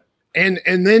 And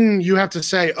then you have to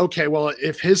say, okay, well,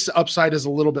 if his upside is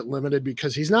a little bit limited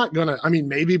because he's not going to,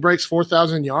 maybe breaks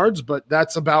 4,000 yards, but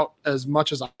that's about as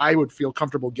much as I would feel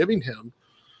comfortable giving him.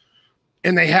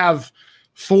 And they have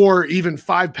 4, even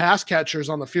 5 pass catchers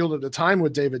on the field at a time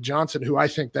with David Johnson, who I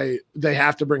think they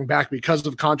have to bring back because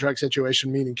of the contract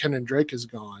situation, meaning Kenyon Drake is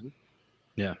gone.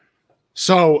 Yeah.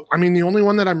 So, the only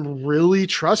one that I'm really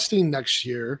trusting next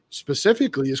year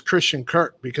specifically is Christian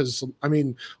Kirk because,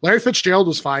 Larry Fitzgerald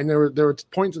was fine. There were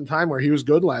points in time where he was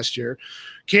good last year.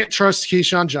 Can't trust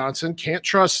Keyshawn Johnson. Can't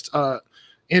trust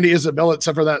Andy Isabella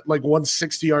except for that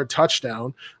 160-yard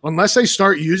touchdown. Unless they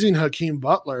start using Hakeem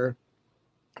Butler,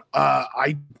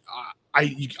 I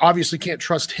obviously can't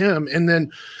trust him. And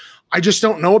then I just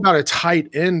don't know about a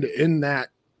tight end in that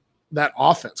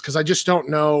offense because I just don't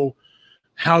know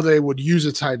how they would use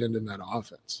a tight end in that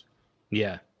offense.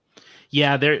 Yeah.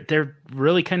 Yeah, they're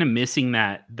really kind of missing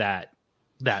that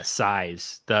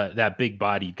size, that big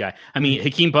bodied guy.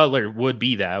 Hakeem Butler would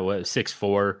be that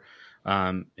 6'4",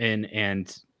 and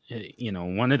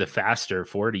one of the faster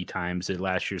 40 times at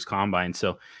last year's combine.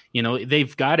 So,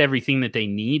 they've got everything that they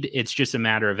need. It's just a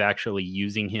matter of actually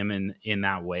using him in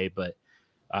that way. But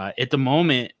at the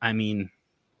moment,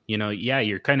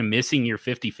 you're kind of missing your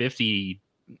 50-50,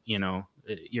 your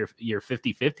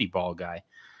 50-50 ball guy.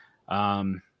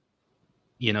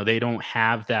 They don't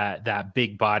have that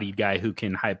big bodied guy who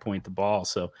can high point the ball.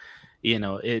 So,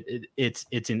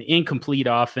 it's an incomplete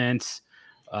offense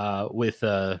with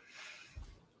a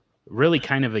really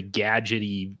kind of a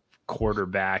gadgety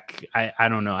quarterback. I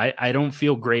don't know. I don't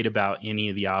feel great about any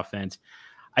of the offense.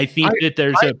 I think that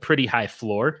there's a pretty high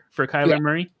floor for Kyler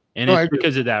Murray, and it's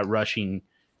because of that rushing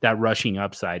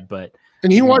upside. But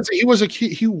he was a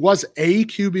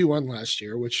QB1 last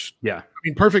year, which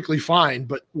perfectly fine.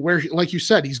 But where, like you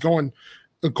said, he's going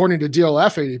according to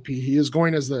DLF ADP, he is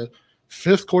going as the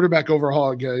 5th quarterback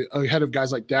overall ahead of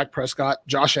guys like Dak Prescott,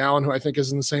 Josh Allen, who I think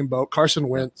is in the same boat, Carson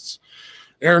Wentz,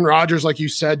 Aaron Rodgers, like you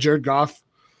said, Jared Goff,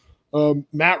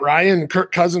 Matt Ryan,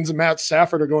 Kirk Cousins, and Matt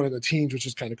Stafford are going to the teams, which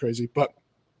is kind of crazy. But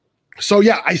so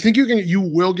I think you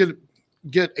will get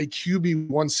a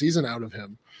QB1 season out of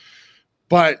him.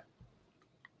 But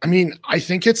I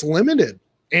think it's limited.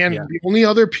 And the only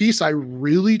other piece I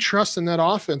really trust in that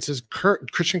offense is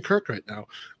Christian Kirk right now.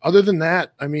 Other than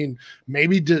that,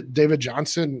 maybe David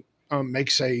Johnson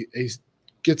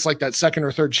gets like that 2nd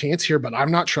or 3rd chance here, but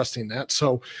I'm not trusting that.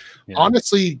 So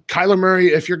honestly, Kyler Murray,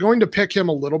 if you're going to pick him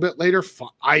a little bit later,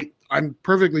 I'm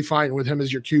perfectly fine with him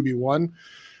as your QB1,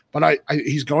 but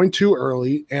he's going too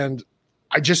early. And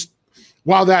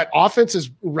while that offense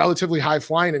is relatively high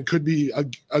flying and could be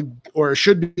or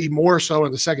should be more so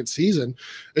in the second season,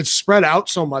 it's spread out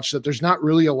so much that there's not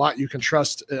really a lot you can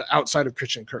trust outside of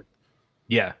Christian Kirk.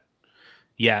 Yeah.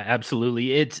 Yeah,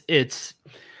 absolutely.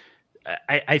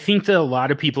 I think that a lot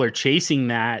of people are chasing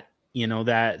that,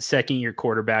 that second-year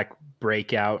quarterback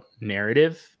breakout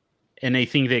narrative, and I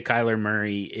think that Kyler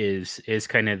Murray is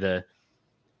kind of the,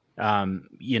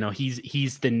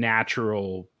 he's the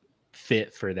natural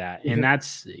fit for that, and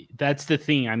that's the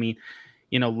thing.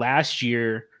 Last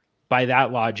year, by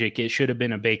that logic, it should have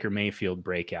been a Baker Mayfield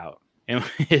breakout, and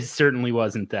it certainly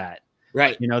wasn't that.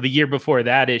 Right. The year before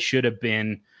that, it should have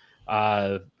been.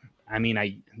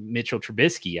 Mitchell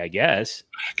Trubisky, I guess,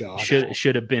 God.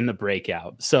 should have been the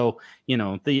breakout. So,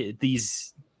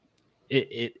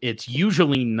 it's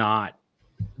usually not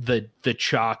the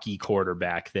chalky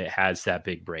quarterback that has that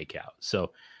big breakout.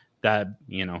 So that,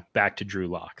 back to Drew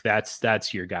Lock,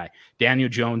 that's your guy. Daniel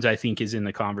Jones, I think, is in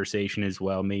the conversation as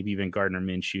well, maybe even Gardner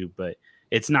Minshew, but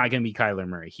it's not going to be Kyler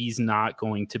Murray. He's not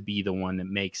going to be the one that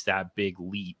makes that big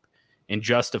leap and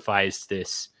justifies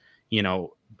this,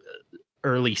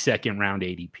 early second round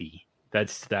ADP.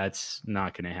 That's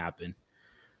not going to happen.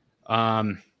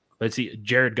 Let's see,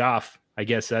 Jared Goff. I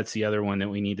guess that's the other one that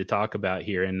we need to talk about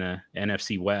here in the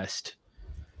NFC West.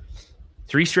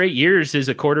 3 straight years as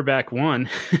a quarterback one.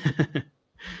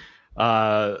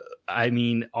 All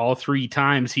 3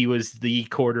 times he was the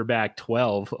quarterback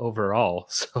 12 overall.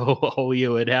 So all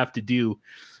you would have to do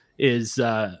is,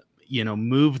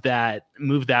 move that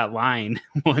line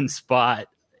one spot,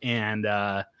 and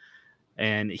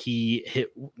he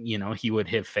would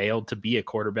have failed to be a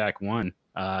quarterback one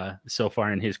so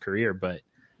far in his career. But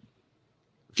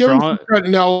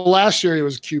no, last year he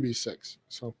was QB6.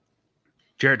 So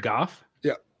Jared Goff.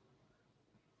 Yeah.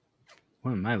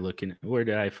 What am I looking at? Where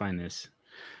did I find this?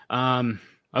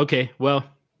 Okay. Well,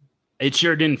 it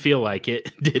sure didn't feel like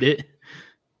it, did it?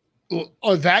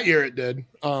 Well, that year it did.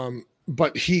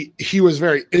 But he was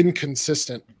very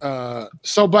inconsistent.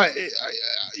 But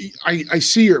I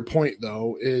see your point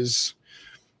though, is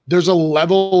there's a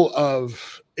level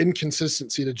of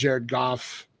inconsistency to Jared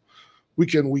Goff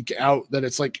week in, week out that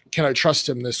it's like, can I trust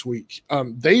him this week?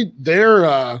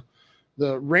 The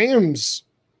Rams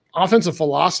offensive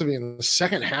philosophy in the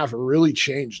second half really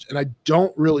changed, and I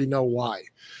don't really know why,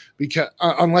 because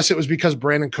unless it was because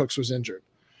Brandon Cooks was injured.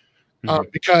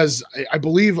 Because I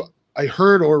believe I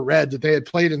heard or read that they had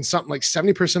played in something like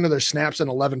 70% of their snaps in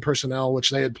 11 personnel, which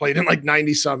they had played in like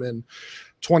 90 some in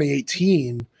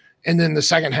 2018. And then the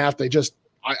second half, they just,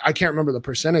 I can't remember the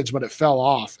percentage, but it fell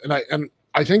off. And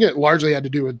I think it largely had to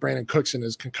do with Brandon Cooks and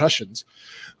his concussions.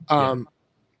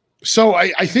 So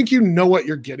I think you know what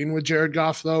you're getting with Jared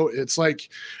Goff, though. It's like,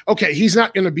 okay, he's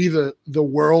not going to be the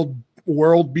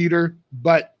world beater,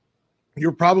 but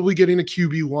you're probably getting a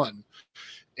QB1.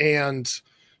 And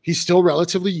he's still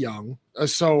relatively young.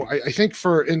 So I think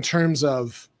in terms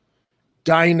of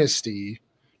dynasty,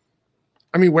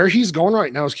 where he's going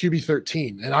right now is QB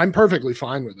 13, and I'm perfectly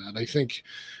fine with that. I think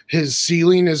his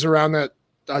ceiling is around that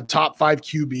top 5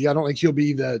 QB. I don't think he'll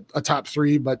be a top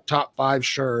 3, but top 5,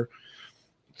 sure.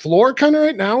 Floor kind of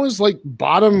right now is like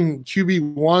bottom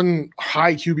QB1,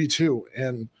 high QB2.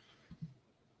 And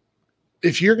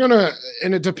if you're going to,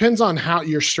 and it depends on how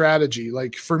your strategy,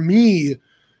 like for me,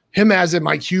 him as in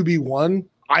my QB1,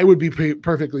 I would be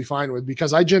perfectly fine with,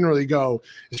 because I generally go,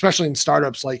 especially in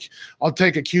startups, like I'll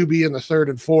take a QB in the 3rd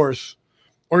and 4th,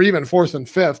 or even 4th and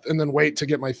 5th, and then wait to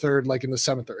get my 3rd, like in the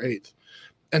 7th or 8th.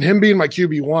 And him being my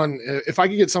QB1, if I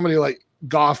could get somebody like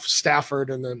Goff, Stafford,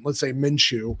 and then let's say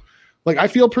Minshew, like I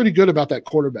feel pretty good about that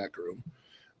quarterback room.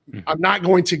 I'm not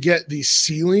going to get the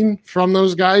ceiling from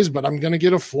those guys, but I'm going to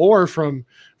get a floor from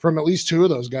at least 2 of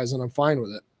those guys, and I'm fine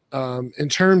with it. In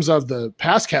terms of the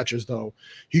pass catchers, though,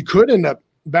 he could end up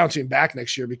bouncing back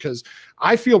next year, because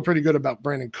I feel pretty good about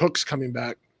Brandon Cooks coming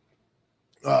back.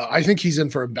 I think he's in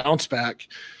for a bounce back.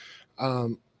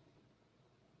 And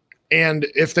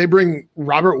if they bring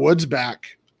Robert Woods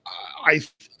back, I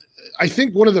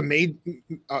think one of the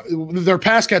their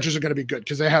pass catchers are going to be good,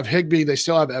 because they have Higbee, they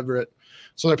still have Everett.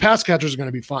 So their pass catchers are going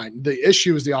to be fine. The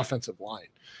issue is the offensive line.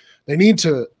 They need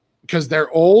to, because they're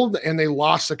old and they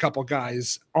lost a couple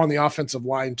guys on the offensive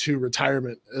line to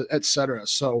retirement, et cetera.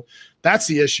 So that's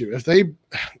the issue. If they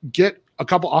get a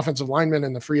couple offensive linemen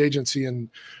in the free agency and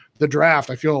the draft,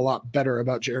 I feel a lot better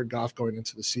about Jared Goff going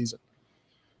into the season.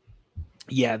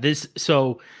 Yeah,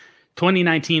 so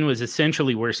 2019 was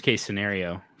essentially worst case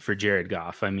scenario for Jared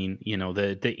Goff.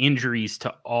 The injuries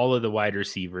to all of the wide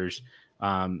receivers,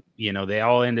 they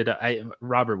all ended up,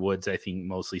 Robert Woods, I think,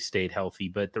 mostly stayed healthy,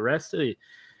 but the rest of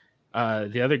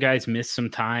the other guys missed some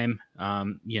time.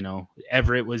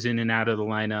 Everett was in and out of the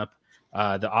lineup.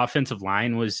 The offensive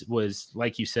line was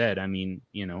like you said,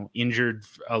 injured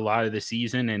a lot of the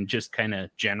season and just kind of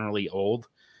generally old.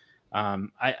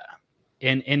 And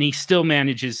he still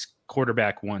manages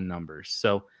quarterback 1 numbers.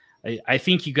 So I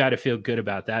think you got to feel good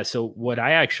about that. So what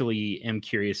I actually am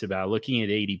curious about, looking at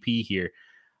ADP here,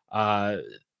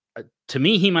 to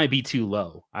me, he might be too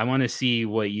low. I want to see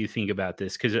what you think about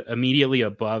this, because immediately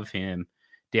above him,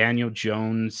 Daniel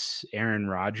Jones, Aaron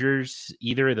Rodgers,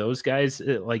 either of those guys,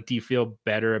 do you feel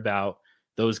better about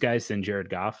those guys than Jared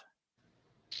Goff?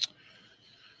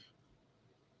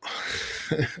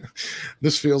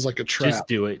 This feels like a trap. Just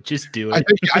do it. Just do it.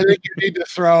 I think you need to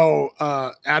throw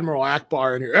Admiral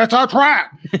Akbar in here. It's a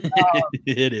trap.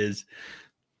 It is.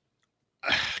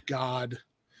 God.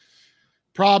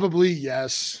 Probably,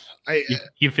 yes.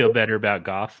 You feel better about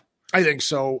Goff? I think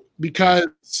so, because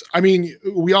I mean,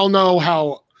 we all know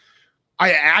how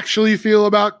I actually feel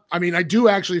about. I mean, I do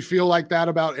actually feel like that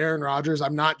about Aaron Rodgers.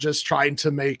 I'm not just trying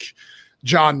to make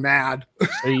John mad.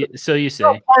 So you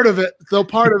say. Part of it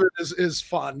is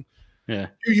fun. Yeah.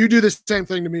 You do the same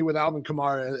thing to me with Alvin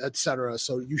Kamara, etc.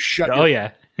 So you shut. Oh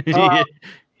yeah.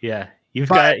 Yeah. You've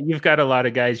got a lot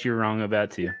of guys you're wrong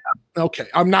about too. Okay,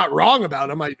 I'm not wrong about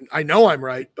them. I know I'm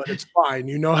right, but it's fine.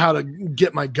 You know how to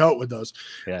get my goat with those.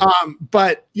 Yeah.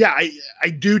 But yeah, I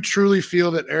do truly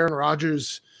feel that Aaron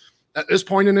Rodgers, at this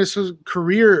point in his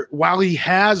career, while he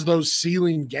has those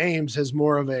ceiling games, has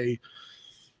more of a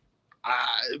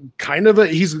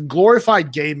he's a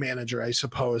glorified game manager, I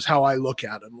suppose, how I look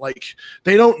at him. Like,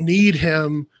 they don't need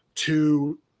him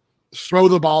to throw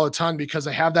the ball a ton because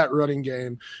they have that running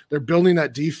game. They're building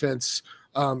that defense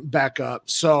back up.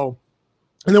 So,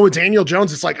 and then with Daniel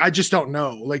Jones, it's like, I just don't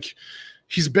know. Like,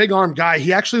 he's a big arm guy.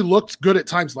 He actually looked good at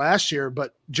times last year,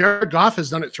 but Jared Goff has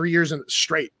done it 3 years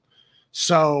straight.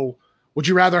 So would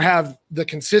you rather have the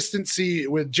consistency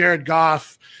with Jared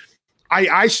Goff?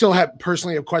 I still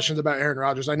personally have questions about Aaron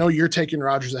Rodgers. I know you're taking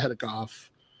Rodgers ahead of Goff,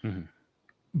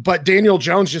 but Daniel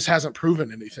Jones just hasn't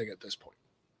proven anything at this point.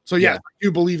 So yeah, I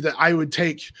do believe that I would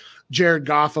take Jared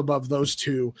Goff above those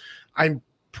two. I'm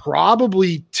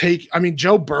probably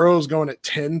Joe Burrow's going at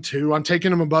 10 too. I'm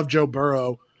taking him above Joe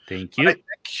Burrow. Thank you.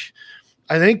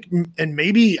 I think, and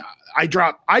maybe I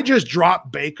just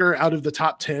dropped Baker out of the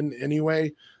top 10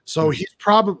 anyway. So he's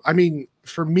probably,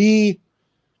 for me,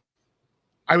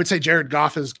 I would say Jared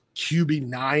Goff is QB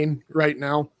 9 right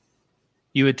now.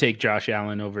 You would take Josh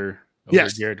Allen over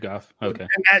Jared Goff. Okay.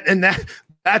 And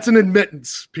that's an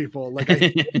admittance, people. Like, I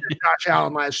hated Josh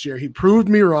Allen last year. He proved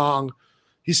me wrong.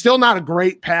 He's still not a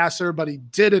great passer, but he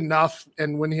did enough.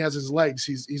 And when he has his legs,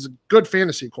 he's a good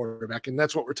fantasy quarterback. And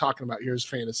that's what we're talking about here is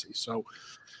fantasy. So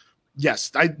yes,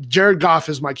 Jared Goff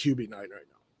is my QB 9 right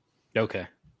now. Okay.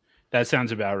 That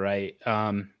sounds about right.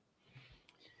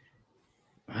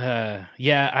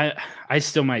 Yeah, I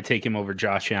still might take him over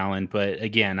Josh Allen, but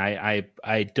again, I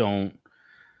don't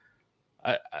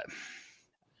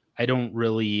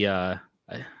really I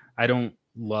don't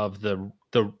love the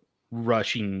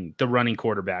running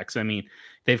quarterbacks. I mean,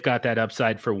 they've got that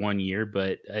upside for 1 year,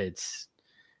 but at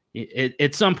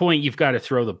some point you've got to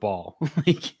throw the ball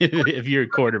like if you're a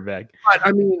quarterback. But,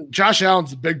 I mean, Josh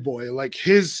Allen's a big boy. Like,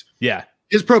 his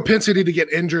propensity to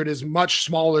get injured is much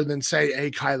smaller than, say,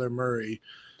 a Kyler Murray.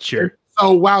 Sure.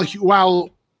 So while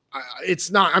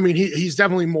it's not, I mean, he's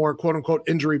definitely more quote unquote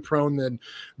injury prone than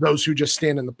those who just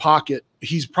stand in the pocket.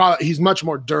 He's much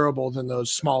more durable than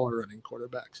those smaller running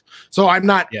quarterbacks. So I'm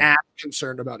not as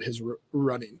concerned about his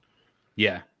running.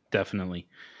 Yeah, definitely.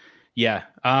 Yeah.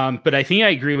 But I think I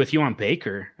agree with you on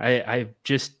Baker. I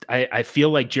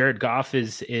feel like Jared Goff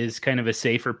is kind of a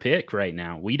safer pick right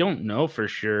now. We don't know for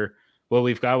sure what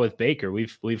we've got with Baker.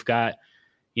 We've got,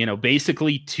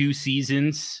 basically 2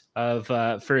 seasons of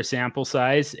for a sample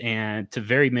size and to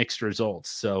very mixed results.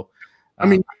 So,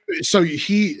 so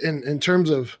he, in terms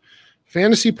of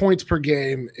fantasy points per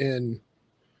game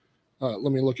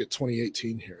let me look at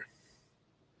 2018 here.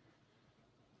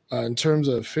 In terms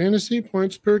of fantasy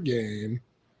points per game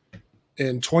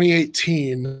in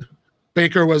 2018,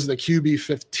 Baker was the QB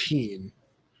 15.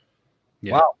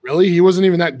 Yeah. Wow, really? He wasn't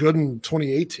even that good in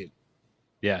 2018.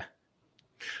 Yeah.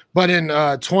 But in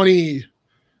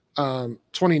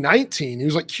 2019, he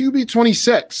was like QB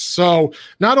 26. So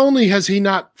not only has he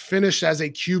not finished as a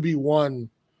QB1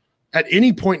 at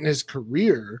any point in his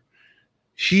career,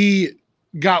 he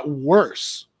got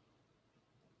worse.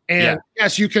 And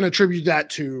yes, you can attribute that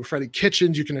to Freddie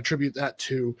Kitchens. You can attribute that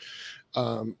to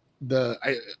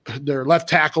their left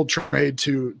tackle trade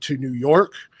to New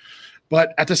York.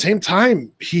 But at the same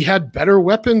time, he had better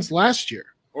weapons last year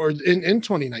or in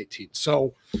 2019.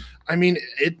 So, I mean,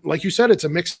 like you said, it's a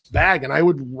mixed bag, and I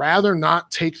would rather not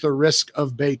take the risk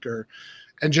of Baker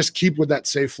and just keep with that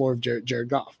safe floor of Jared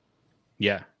Goff.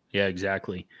 Yeah,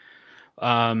 exactly.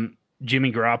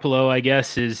 Jimmy Garoppolo, I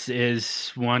guess,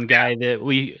 is one guy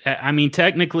that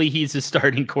technically he's a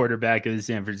starting quarterback of the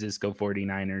San Francisco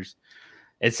 49ers.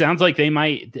 It sounds like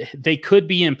they could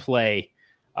be in play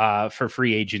for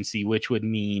free agency, which would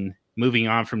mean moving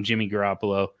on from Jimmy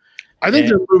Garoppolo. I think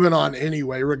they're moving on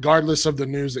anyway, regardless of the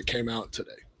news that came out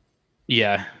today.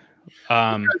 Yeah.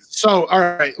 So, all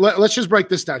right, let's just break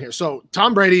this down here. So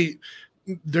Tom Brady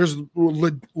there's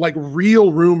like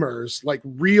real rumors, like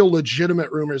real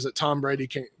legitimate rumors that Tom Brady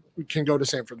can go to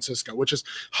San Francisco, which is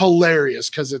hilarious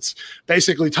because it's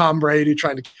basically Tom Brady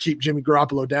trying to keep Jimmy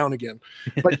Garoppolo down again.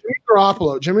 But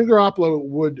Jimmy Garoppolo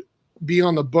would be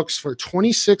on the books for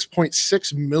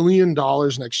 $26.6 million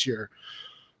next year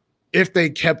if they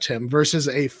kept him versus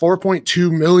a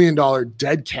 $4.2 million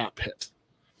dead cap hit.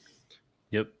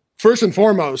 Yep. First and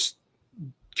foremost,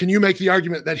 can you make the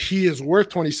argument that he is worth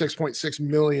 $26.6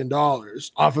 million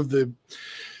off of the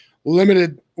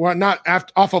limited, well, not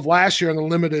off of last year and the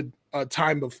limited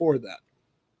time before that?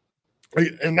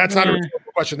 And that's not a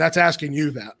rhetorical question. That's asking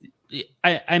you that.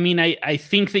 I mean, I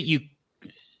think that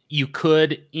you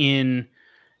could in,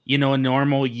 a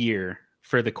normal year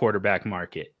for the quarterback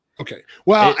market. Okay.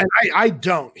 Well, and I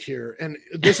don't here. And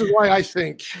this is why I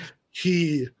think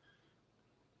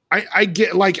I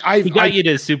get like he got you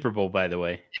to the Super Bowl, by the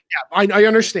way. Yeah, I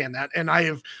understand that. And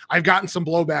I've gotten some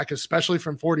blowback, especially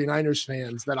from 49ers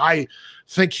fans, that I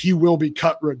think he will be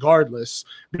cut regardless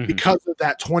because of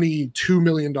that $22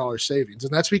 million savings.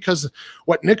 And that's because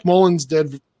what Nick Mullins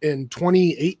did in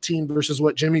 2018 versus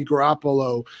what Jimmy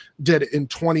Garoppolo did in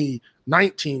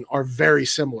 2019 are very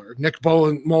similar. Nick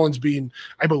Mullins being,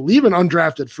 I believe, an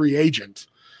undrafted free agent.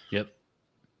 Yep.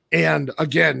 And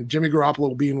again, Jimmy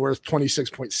Garoppolo being worth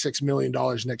 $26.6 million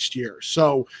next year.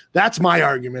 So that's my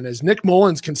argument is Nick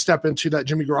Mullins can step into that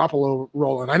Jimmy Garoppolo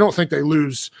role. And I don't think they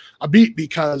lose a beat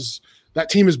because that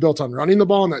team is built on running the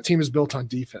ball and that team is built on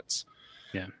defense.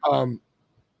 Yeah.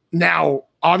 Now,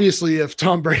 obviously, if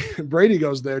Tom Brady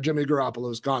goes there, Jimmy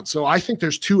Garoppolo is gone. So I think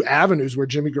there's two avenues where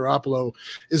Jimmy Garoppolo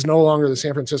is no longer the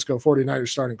San Francisco 49ers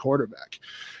starting quarterback.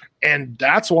 And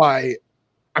that's why,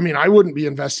 I wouldn't be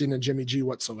investing in Jimmy G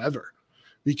whatsoever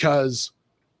because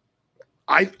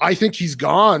I think he's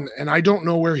gone and I don't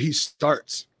know where he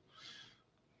starts.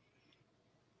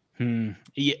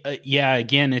 Yeah.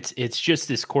 Again, it's just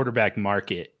this quarterback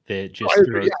market that just. I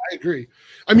agree.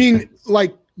 I mean,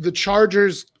 like the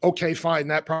Chargers. Okay, fine.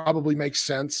 That probably makes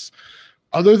sense.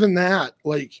 Other than that,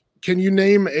 like, can you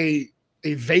name a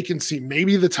vacancy?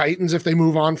 Maybe the Titans if they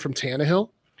move on from Tannehill.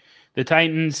 The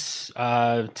Titans,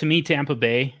 to me, Tampa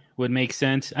Bay would make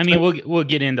sense. I mean, we'll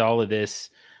get into all of this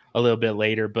a little bit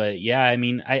later, but yeah,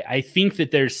 I think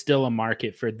that there's still a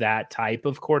market for that type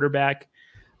of quarterback.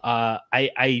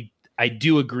 I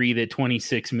do agree that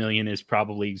 26 million is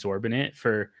probably exorbitant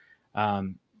for,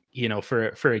 for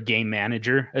a game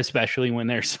manager, especially when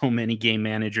there's so many game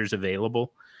managers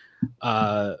available.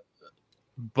 But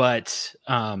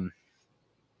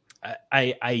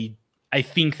I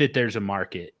think that there's a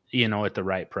market, at the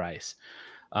right price.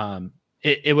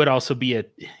 It would also be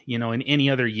in any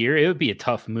other year, it would be a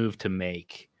tough move to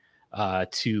make,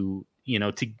 to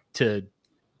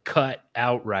cut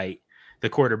outright the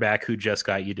quarterback who just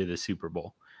got you to the Super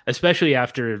Bowl, especially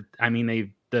after,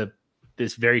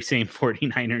 this very same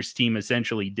 49ers team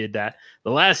essentially did that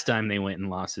the last time they went and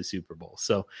lost the Super Bowl.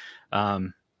 So,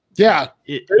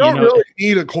 they don't really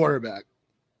need a quarterback.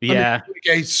 Yeah.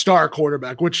 A star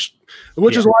quarterback, which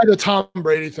is why the Tom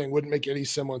Brady thing wouldn't make any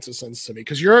semblance of sense to me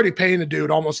because you're already paying a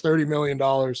dude almost $30 million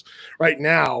right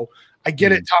now. I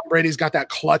get it. Tom Brady's got that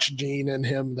clutch gene in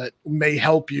him that may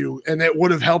help you, and it would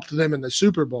have helped them in the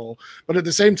Super Bowl. But at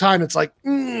the same time, it's like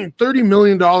 $30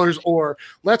 million or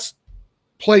let's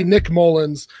play Nick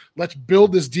Mullins. Let's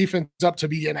build this defense up to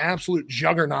be an absolute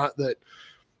juggernaut that,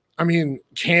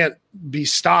 can't be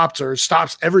stopped or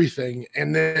stops everything.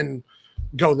 And then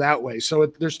go that way. So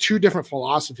there's two different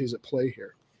philosophies at play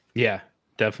here. Yeah,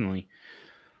 definitely.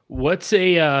 What's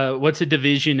a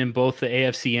division in both the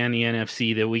AFC and the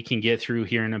NFC that we can get through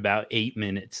here in about 8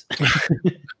 minutes?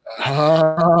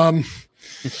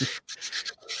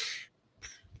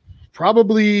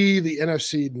 Probably the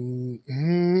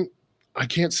NFC. I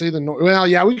can't say the North. Well,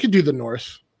 yeah, we could do the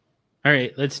North. All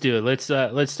right, let's do it. Let's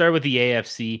start with the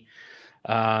AFC.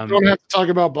 Don't have to talk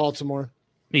about Baltimore.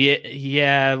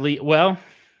 Yeah. Well,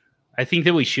 I think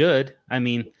that we should.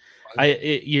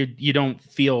 You don't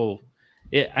feel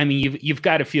it. You've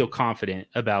got to feel confident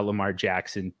about Lamar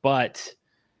Jackson, but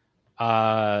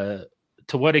to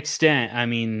what extent?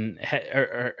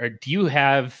 Do you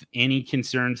have any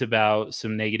concerns about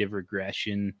some negative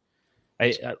regression?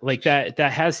 Like that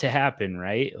has to happen,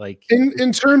 right? Like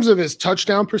in terms of his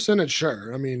touchdown percentage,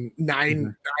 sure.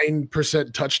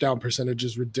 9% touchdown percentage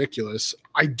is ridiculous.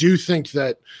 I do think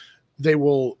that they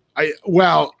will. I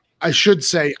should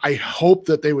say I hope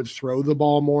that they would throw the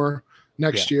ball more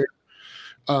next year.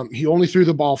 He only threw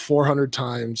the ball 400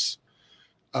 times,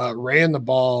 ran the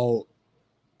ball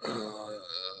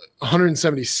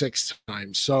 176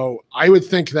 times. So I would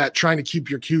think that trying to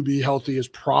keep your QB healthy is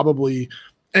probably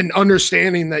and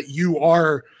understanding that you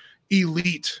are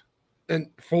elite and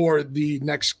for the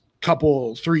next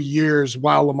 3 years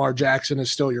while Lamar Jackson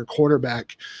is still your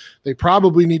quarterback, they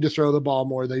probably need to throw the ball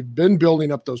more. They've been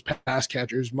building up those pass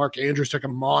catchers. Mark Andrews took a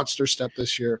monster step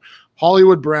this year.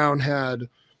 Hollywood Brown had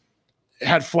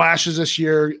flashes this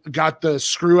year, got the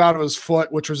screw out of his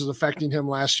foot, which was affecting him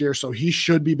last year. So he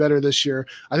should be better this year.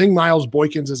 I think Miles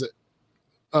Boykin is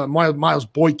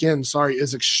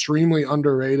extremely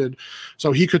underrated.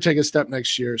 So he could take a step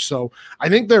next year. So I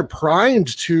think they're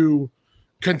primed to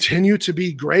continue to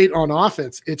be great on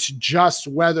offense. It's just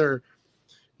whether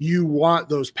you want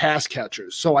those pass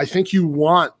catchers. So I think you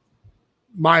want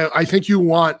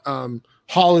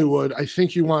Hollywood. I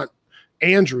think you want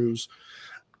Andrews.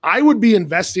 I would be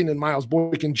investing in Miles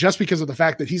Boykin just because of the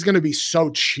fact that he's going to be so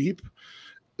cheap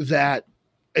that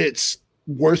it's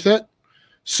worth it.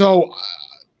 So,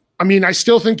 I mean, I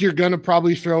still think you're going to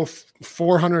probably throw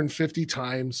 450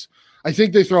 times. I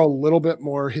think they throw a little bit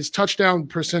more. His touchdown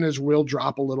percentage will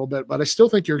drop a little bit, but I still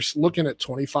think you're looking at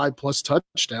 25 plus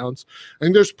touchdowns. I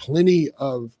think there's plenty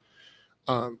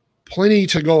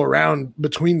to go around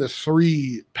between the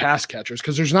three pass catchers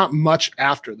because there's not much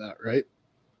after that, right?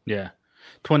 Yeah.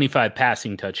 25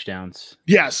 passing touchdowns.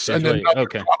 Yes. And then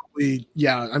okay. Probably,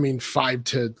 5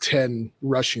 to 10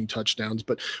 rushing touchdowns.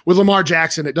 But with Lamar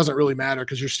Jackson, it doesn't really matter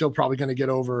because you're still probably going to get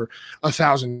over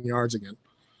 1,000 yards again.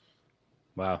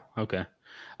 Wow. Okay.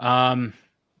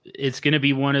 It's going to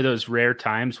be one of those rare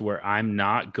times where I'm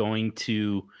not going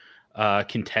to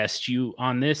contest you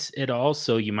on this at all.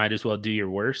 So you might as well do your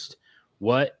worst.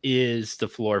 What is the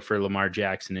floor for Lamar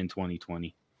Jackson in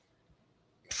 2020?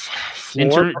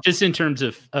 Just in terms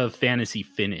of fantasy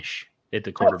finish at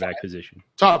the quarterback position.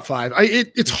 Top 5.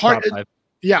 It's hard.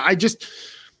 I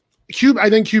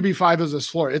think QB5 is his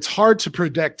floor. It's hard to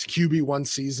predict QB1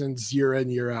 seasons year in,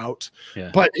 year out.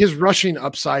 Yeah. But his rushing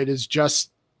upside is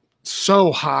just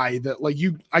so high that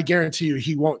I guarantee you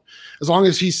he won't, as long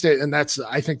as he stays, and that's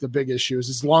I think the big issue is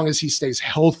as long as he stays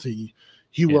healthy,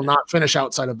 he will not finish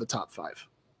outside of the top 5.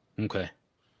 Okay.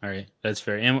 All right. That's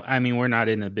fair. And I mean, we're not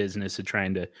in the business of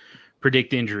trying to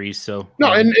predict injuries. So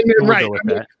no, and right.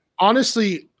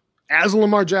 Honestly, as a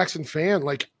Lamar Jackson fan,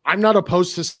 I'm not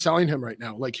opposed to selling him right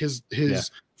now.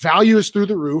 His value is through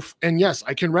the roof. And yes,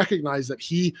 I can recognize that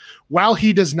while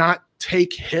he does not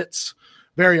take hits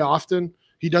very often,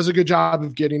 he does a good job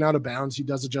of getting out of bounds. He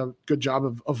does a good job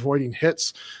of avoiding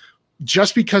hits.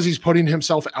 Just because he's putting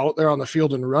himself out there on the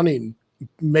field and running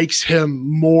makes him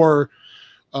more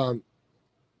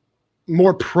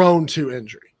prone to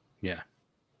injury.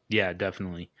 Yeah,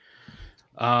 definitely.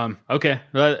 Okay.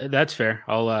 That's fair.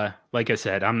 I'll, like I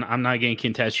said, I'm not going to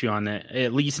contest you on that.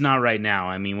 At least not right now.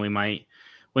 I mean, we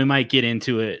might get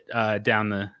into it, down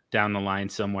the line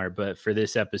somewhere, but for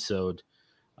this episode,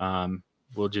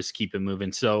 we'll just keep it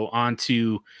moving. So on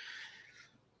to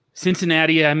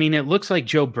Cincinnati. I mean, it looks like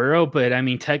Joe Burrow, but I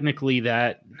mean, technically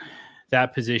that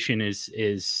position is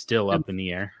still up in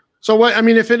the air. So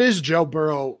if it is Joe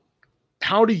Burrow,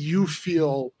 how do you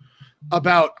feel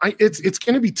about it's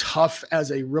going to be tough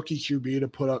as a rookie QB to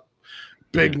put up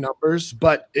big numbers,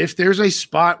 but if there's a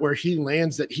spot where he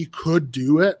lands that he could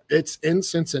do it, it's in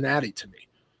Cincinnati to me.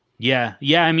 Yeah.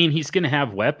 I mean, he's going to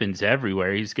have weapons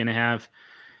everywhere. He's going to have,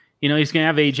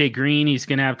 AJ Green. He's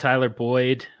going to have Tyler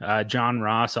Boyd, John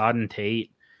Ross, Auden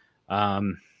Tate. I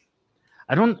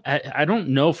don't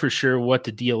know for sure what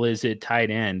the deal is at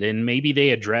tight end, and maybe they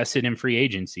address it in free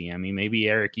agency. I mean, maybe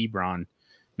Eric Ebron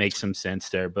makes some sense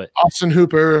there, but Austin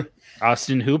Hooper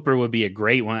would be a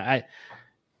great one.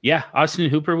 Austin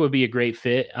Hooper would be a great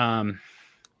fit.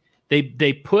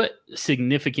 They put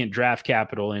significant draft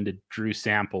capital into Drew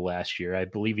Sample last year. I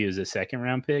believe he was a second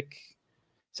round pick.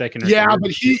 But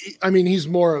he's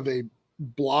more of a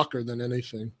blocker than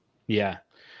anything. Yeah,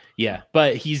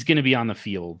 but he's going to be on the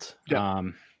field. Yeah.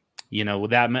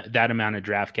 With that amount of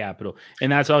draft capital,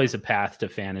 and that's always a path to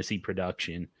fantasy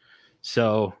production.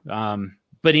 So,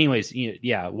 but anyways,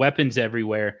 weapons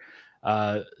everywhere.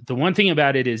 The one thing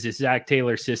about it is this Zach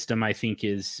Taylor system, I think,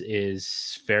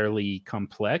 is fairly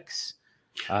complex.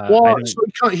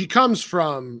 So he comes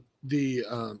from the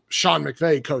Sean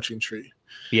McVay coaching tree.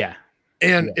 Yeah.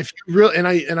 And if you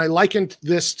really, and I likened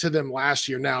this to them last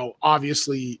year. Now,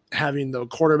 obviously, having the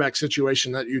quarterback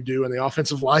situation that you do and the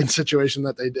offensive line situation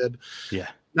that they did,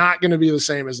 not going to be the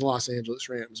same as the Los Angeles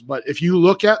Rams. But if you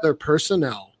look at their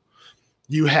personnel,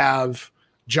 you have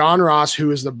John Ross, who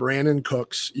is the Brandon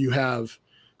Cooks. You have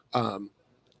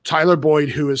Tyler Boyd,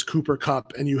 who is Cooper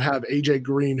Kupp, and you have AJ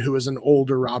Green, who is an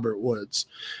older Robert Woods.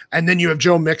 And then you have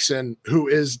Joe Mixon, who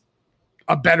is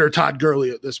a better Todd Gurley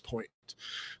at this point. left.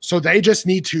 So they just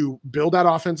need to build that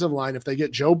offensive line. If they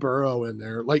get Joe Burrow in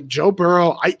there, like Joe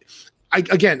Burrow,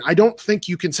 again, I don't think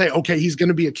you can say, okay, he's going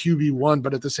to be a QB1,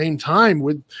 but at the same time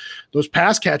with those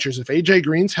pass catchers, if AJ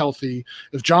Green's healthy,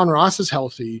 if John Ross is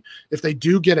healthy, if they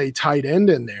do get a tight end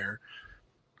in there,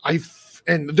 I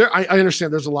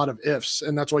understand there's a lot of ifs,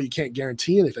 and that's why you can't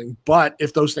guarantee anything. But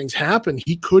if those things happen,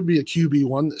 he could be a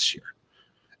QB1 this year.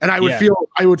 And I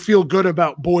would feel good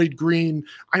about Boyd Green.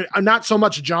 I'm not so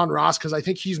much John Ross, because I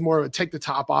think he's more of a take the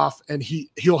top off, and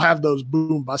he'll have those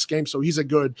boom bust games. So he's a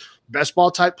good best ball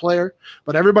type player.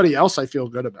 But everybody else I feel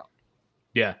good about.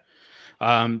 Yeah.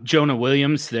 Jonah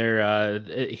Williams, he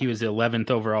was the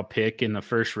 11th overall pick in the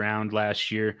first round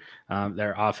last year.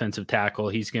 Their offensive tackle,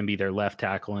 he's going to be their left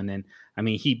tackle. And then, I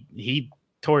mean, he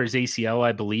tore his ACL,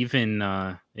 I believe, in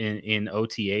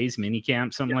OTAs,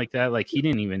 minicamp, something like that. Like he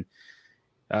didn't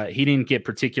get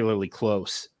particularly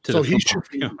close to so the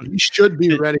he should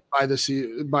be ready by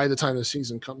the time the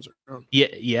season comes around.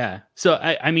 Yeah. So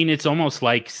I mean, it's almost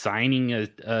like signing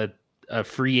a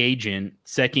free agent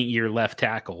second year left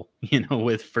tackle,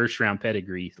 with first round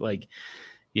pedigree. Like,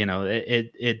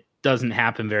 it doesn't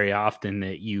happen very often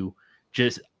that you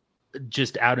just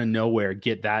out of nowhere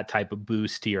get that type of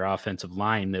boost to your offensive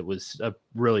line. That was a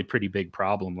really pretty big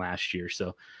problem last year.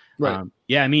 So. Right.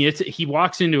 I mean, he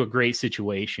walks into a great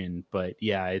situation, but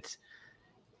yeah,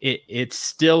 it's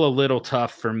still a little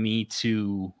tough for me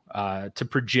to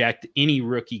project any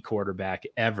rookie quarterback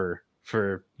ever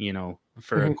for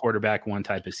a quarterback one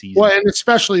type of season. Well, and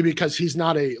especially because he's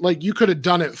not you could have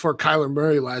done it for Kyler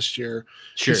Murray last year.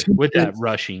 Sure, with that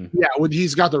rushing. Yeah,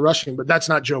 he's got the rushing, but that's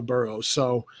not Joe Burrow.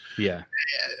 So yeah.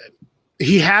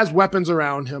 He has weapons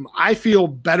around him. I feel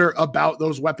better about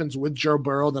those weapons with Joe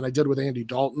Burrow than I did with Andy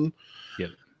Dalton. Yeah.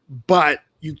 But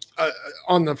you,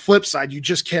 on the flip side, you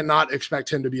just cannot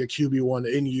expect him to be a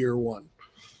QB1 in year one.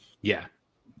 Yeah,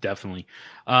 definitely.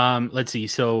 Let's see.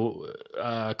 So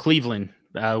Cleveland,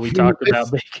 we talked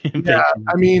about Bacon. Yeah,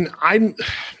 I mean, I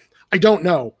don't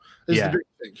know is the big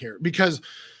thing here, because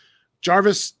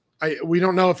Jarvis. We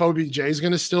don't know if OBJ is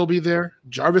going to still be there.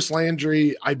 Jarvis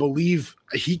Landry, I believe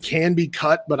he can be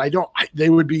cut, but they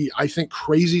would be, I think,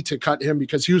 crazy to cut him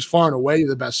because he was far and away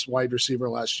the best wide receiver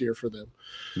last year for them.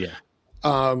 Yeah.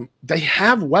 They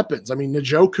have weapons. I mean,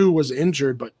 Njoku was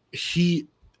injured, but he's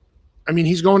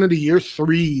going into year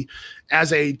 3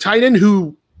 as a tight end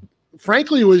who,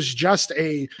 frankly, he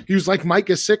was like Mike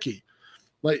Gesicki.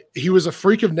 Like, he was a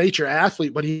freak of nature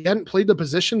athlete, but he hadn't played the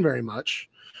position very much.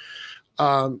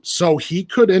 So he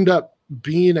could end up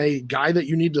being a guy that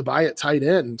you need to buy at tight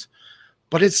end.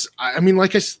 But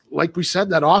like we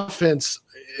said, that offense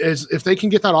is, if they can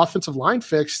get that offensive line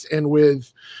fixed, and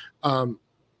with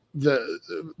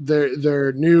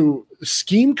their new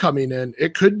scheme coming in,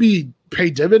 it could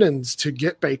pay dividends to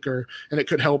get Baker, and it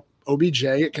could help OBJ.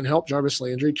 It can help Jarvis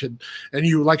Landry. And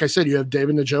you, like I said, you have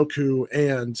David Njoku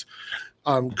and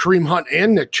Kareem Hunt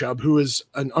and Nick Chubb, who is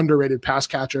an underrated pass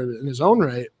catcher in his own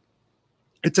right.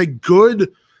 It's a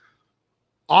good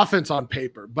offense on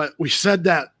paper, but we said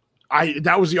that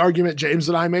was the argument James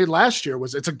and I made last year,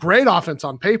 was it's a great offense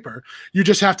on paper. You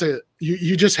just have to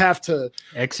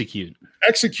execute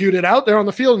it out there on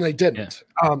the field, and they didn't.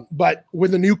 Yeah. But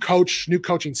with a new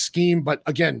coaching scheme, but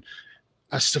again,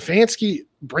 a Stefanski,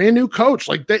 brand new coach,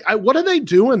 like what are they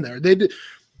doing there? It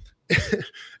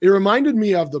reminded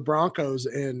me of the Broncos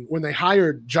when they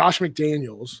hired Josh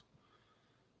McDaniels,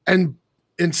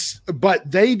 but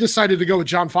they decided to go with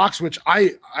John Fox, which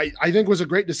I think was a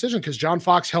great decision, because John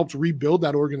Fox helped rebuild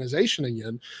that organization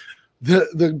again.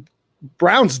 The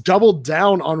Browns doubled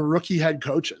down on rookie head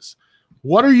coaches.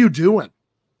 What are you doing?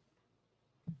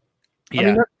 Yeah. I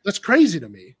mean, that's crazy to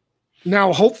me.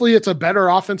 Now, hopefully it's a better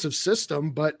offensive system,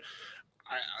 but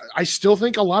I still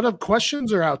think a lot of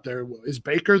questions are out there. Is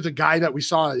Baker the guy that we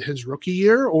saw his rookie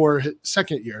year or his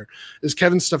second year? Is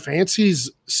Kevin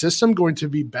Stefanski's system going to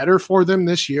be better for them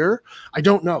this year? I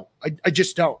don't know. I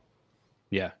just don't.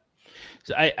 Yeah.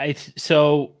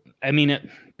 So I mean,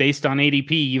 based on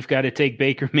ADP, you've got to take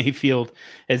Baker Mayfield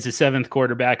as the 7th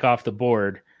quarterback off the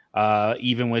board,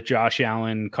 even with Josh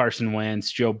Allen, Carson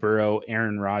Wentz, Joe Burrow,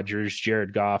 Aaron Rodgers,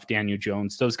 Jared Goff, Daniel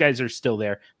Jones. Those guys are still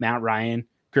there. Matt Ryan,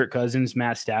 Kirk Cousins,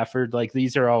 Matt Stafford, like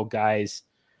these are all guys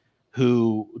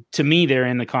who, to me, they're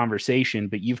in the conversation,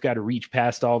 but you've got to reach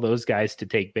past all those guys to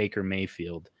take Baker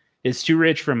Mayfield. It's too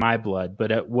rich for my blood,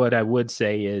 but what I would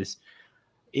say is,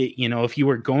 if you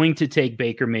were going to take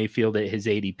Baker Mayfield at his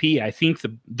ADP, I think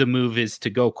the move is to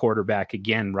go quarterback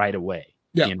again right away.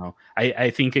 Yeah. I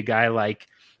think a guy like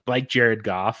Jared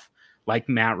Goff, like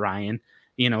Matt Ryan,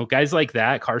 guys like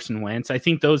that, Carson Wentz, I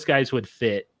think those guys would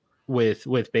fit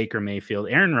with Baker Mayfield.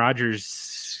 Aaron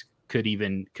Rodgers could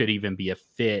even be a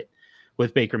fit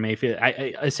with Baker Mayfield.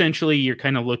 I essentially, you're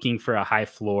kind of looking for a high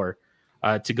floor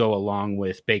to go along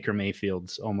with Baker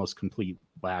Mayfield's almost complete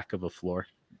lack of a floor.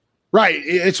 Right.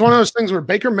 It's one of those things where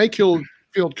Baker Mayfield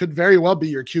could very well be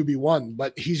your QB1,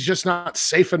 but he's just not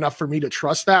safe enough for me to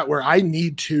trust that, where I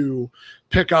need to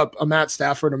pick up a Matt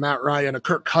Stafford, a Matt Ryan, a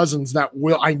Kirk Cousins that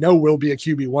I know will be a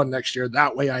QB1 next year.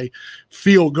 That way I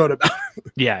feel good about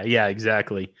it. Yeah,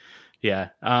 exactly. Yeah.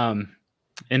 And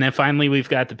then finally we've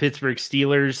got the Pittsburgh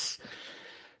Steelers,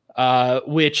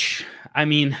 which, I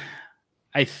mean,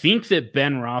 I think that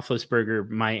Ben Roethlisberger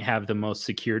might have the most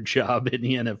secure job in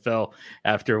the NFL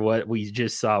after what we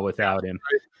just saw without him.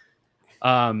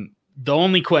 The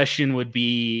only question would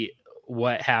be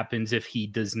what happens if he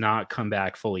does not come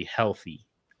back fully healthy.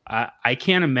 I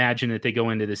can't imagine that they go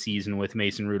into the season with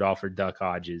Mason Rudolph or Duck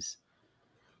Hodges.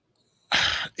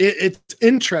 It's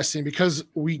interesting because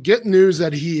we get news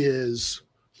that he is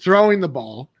throwing the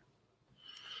ball,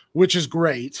 which is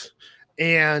great.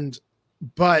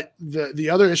 But the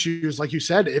other issue is, like you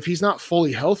said, if he's not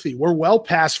fully healthy, we're well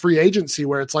past free agency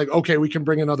where it's like, okay, we can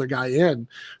bring another guy in.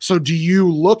 So do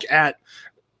you look at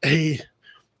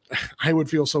I would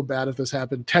feel so bad if this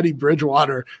happened, Teddy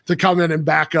Bridgewater to come in and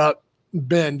back up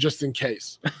Ben just in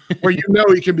case, where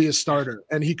he can be a starter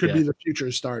and he could be the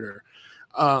future starter.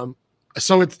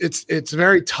 So it's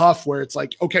very tough where it's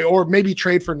like, okay, or maybe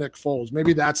trade for Nick Foles.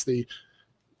 Maybe that's the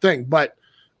thing. But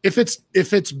if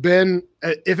it's Ben,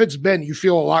 you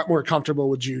feel a lot more comfortable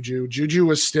with Juju. Juju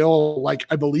was still, like,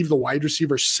 I believe, the wide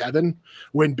receiver 7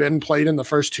 when Ben played in the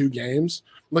first 2 games.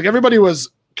 Like, everybody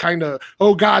was kind of,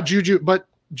 oh God, Juju, but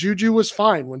Juju was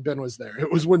fine when Ben was there.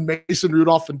 It was when Mason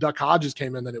Rudolph and Duck Hodges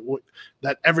came in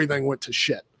that everything went to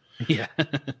shit. Yeah.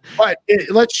 But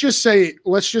let's just say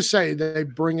they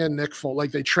bring in Nick Foles,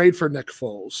 like they trade for Nick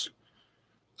Foles.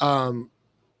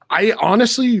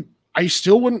 I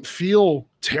still wouldn't feel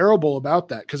terrible about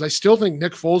that because I still think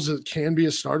Nick Foles can be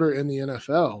a starter in the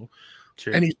NFL.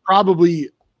 Sure. And he's probably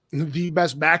the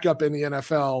best backup in the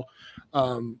NFL,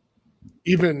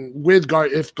 even with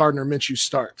if Gardner Minshew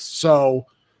starts. So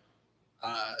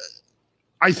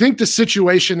I think the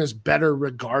situation is better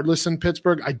regardless in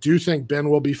Pittsburgh. I do think Ben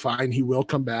will be fine. He will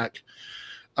come back.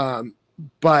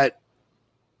 But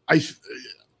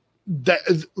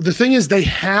the thing is, they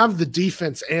have the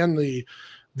defense and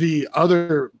the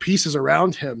other pieces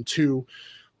around him to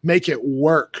make it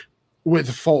work with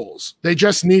Foles. They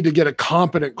just need to get a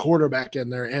competent quarterback in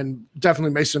there, and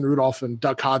definitely Mason Rudolph and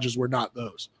Duck Hodges were not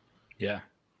those. Yeah.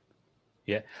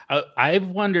 I've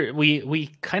wondered,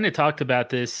 we kind of talked about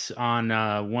this on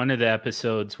one of the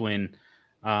episodes when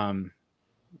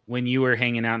you were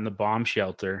hanging out in the bomb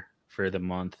shelter for the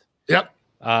month. Yep.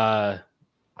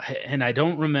 And I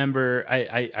don't remember,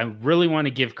 I really want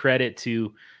to give credit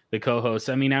to the co-host.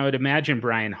 I mean, I would imagine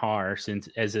Brian Haar, since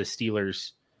as a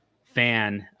Steelers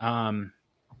fan,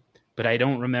 but I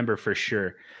don't remember for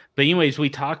sure. But anyways, we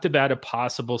talked about a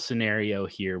possible scenario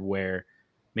here where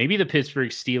maybe the Pittsburgh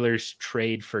Steelers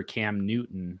trade for Cam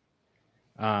Newton.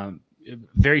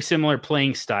 Very similar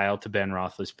playing style to Ben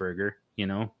Roethlisberger,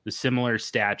 the similar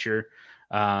stature,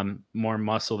 more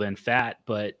muscle than fat,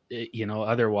 but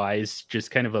otherwise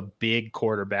just kind of a big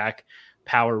quarterback,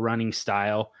 power running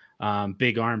style.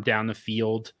 Big arm down the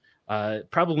field,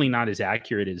 probably not as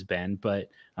accurate as Ben, but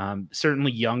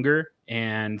certainly younger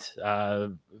and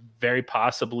very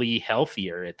possibly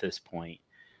healthier at this point,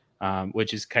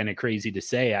 which is kind of crazy to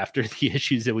say after the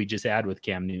issues that we just had with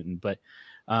Cam Newton. But,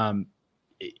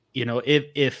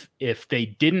 if they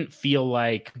didn't feel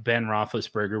like Ben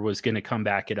Roethlisberger was going to come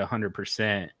back at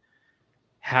 100%,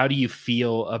 how do you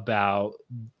feel about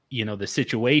the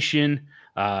situation,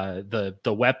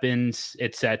 the weapons,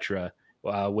 etc.,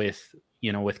 with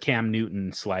Cam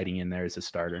Newton sliding in there as a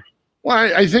starter? Well,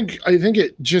 I think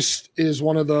it just is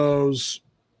one of those.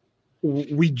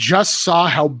 We just saw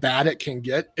how bad it can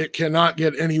get. It cannot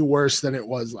get any worse than it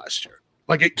was last year.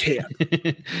 Like, it can't.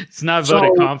 It's not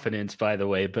vote of confidence, by the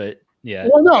way, but yeah.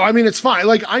 Well, no, I mean, it's fine.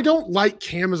 Like, I don't like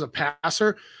Cam as a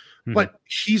passer. But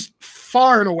he's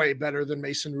far and away better than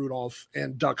Mason Rudolph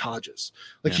and Duck Hodges.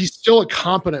 Like, he's still a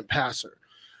competent passer.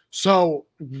 So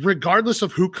regardless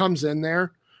of who comes in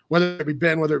there, whether it be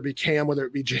Ben, whether it be Cam, whether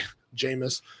it be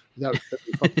Jameis, no,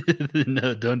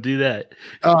 don't do that.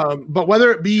 But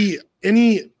whether it be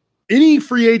any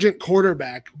free agent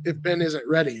quarterback, if Ben isn't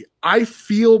ready, I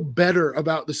feel better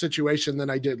about the situation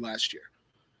than I did last year.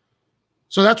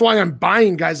 So that's why I'm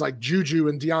buying guys like Juju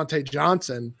and Deontay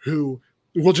Johnson, who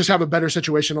we'll just have a better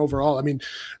situation overall. I mean,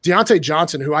 Deontay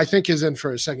Johnson, who I think is in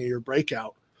for a second-year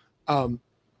breakout,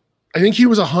 I think he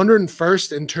was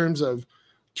 101st in terms of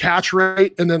catch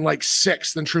rate, and then like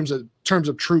 6th in terms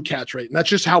of true catch rate. And that's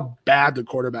just how bad the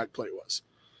quarterback play was.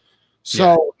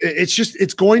 So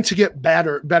it's going to get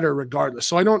better regardless.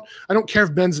 So I don't care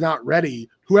if Ben's not ready.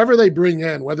 Whoever they bring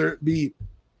in, whether it be,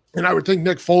 and I would think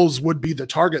Nick Foles would be the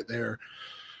target there,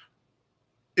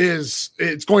 it's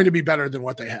going to be better than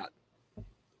what they had.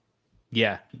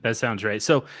 Yeah, that sounds right.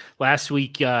 So last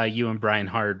week, you and Brian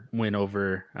Hart went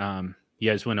over, you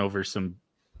guys went over some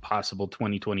possible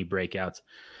 2020 breakouts.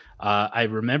 I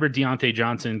remember Deontay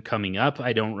Johnson coming up.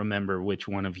 I don't remember which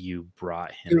one of you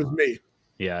brought him. It was me.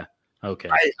 Yeah. Okay.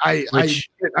 I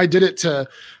did it to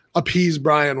appease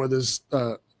Brian with his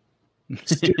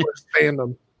Steelers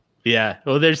fandom. Yeah.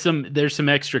 Well, there's some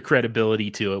extra credibility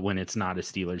to it when it's not a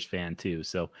Steelers fan too.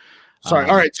 So sorry.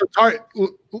 All right. So all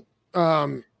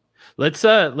right. Let's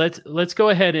go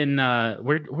ahead and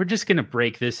we're just gonna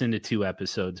break this into 2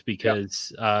 episodes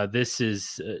because this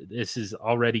is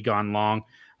already gone long.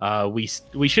 We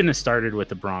shouldn't have started with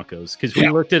the Broncos because we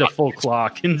looked at a full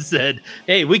clock and said,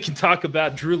 hey, we can talk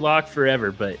about Drew Lock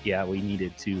forever, but we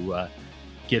needed to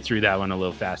get through that one a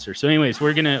little faster. So anyways,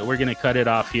 we're gonna cut it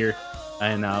off here,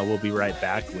 and we'll be right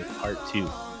back with part 2.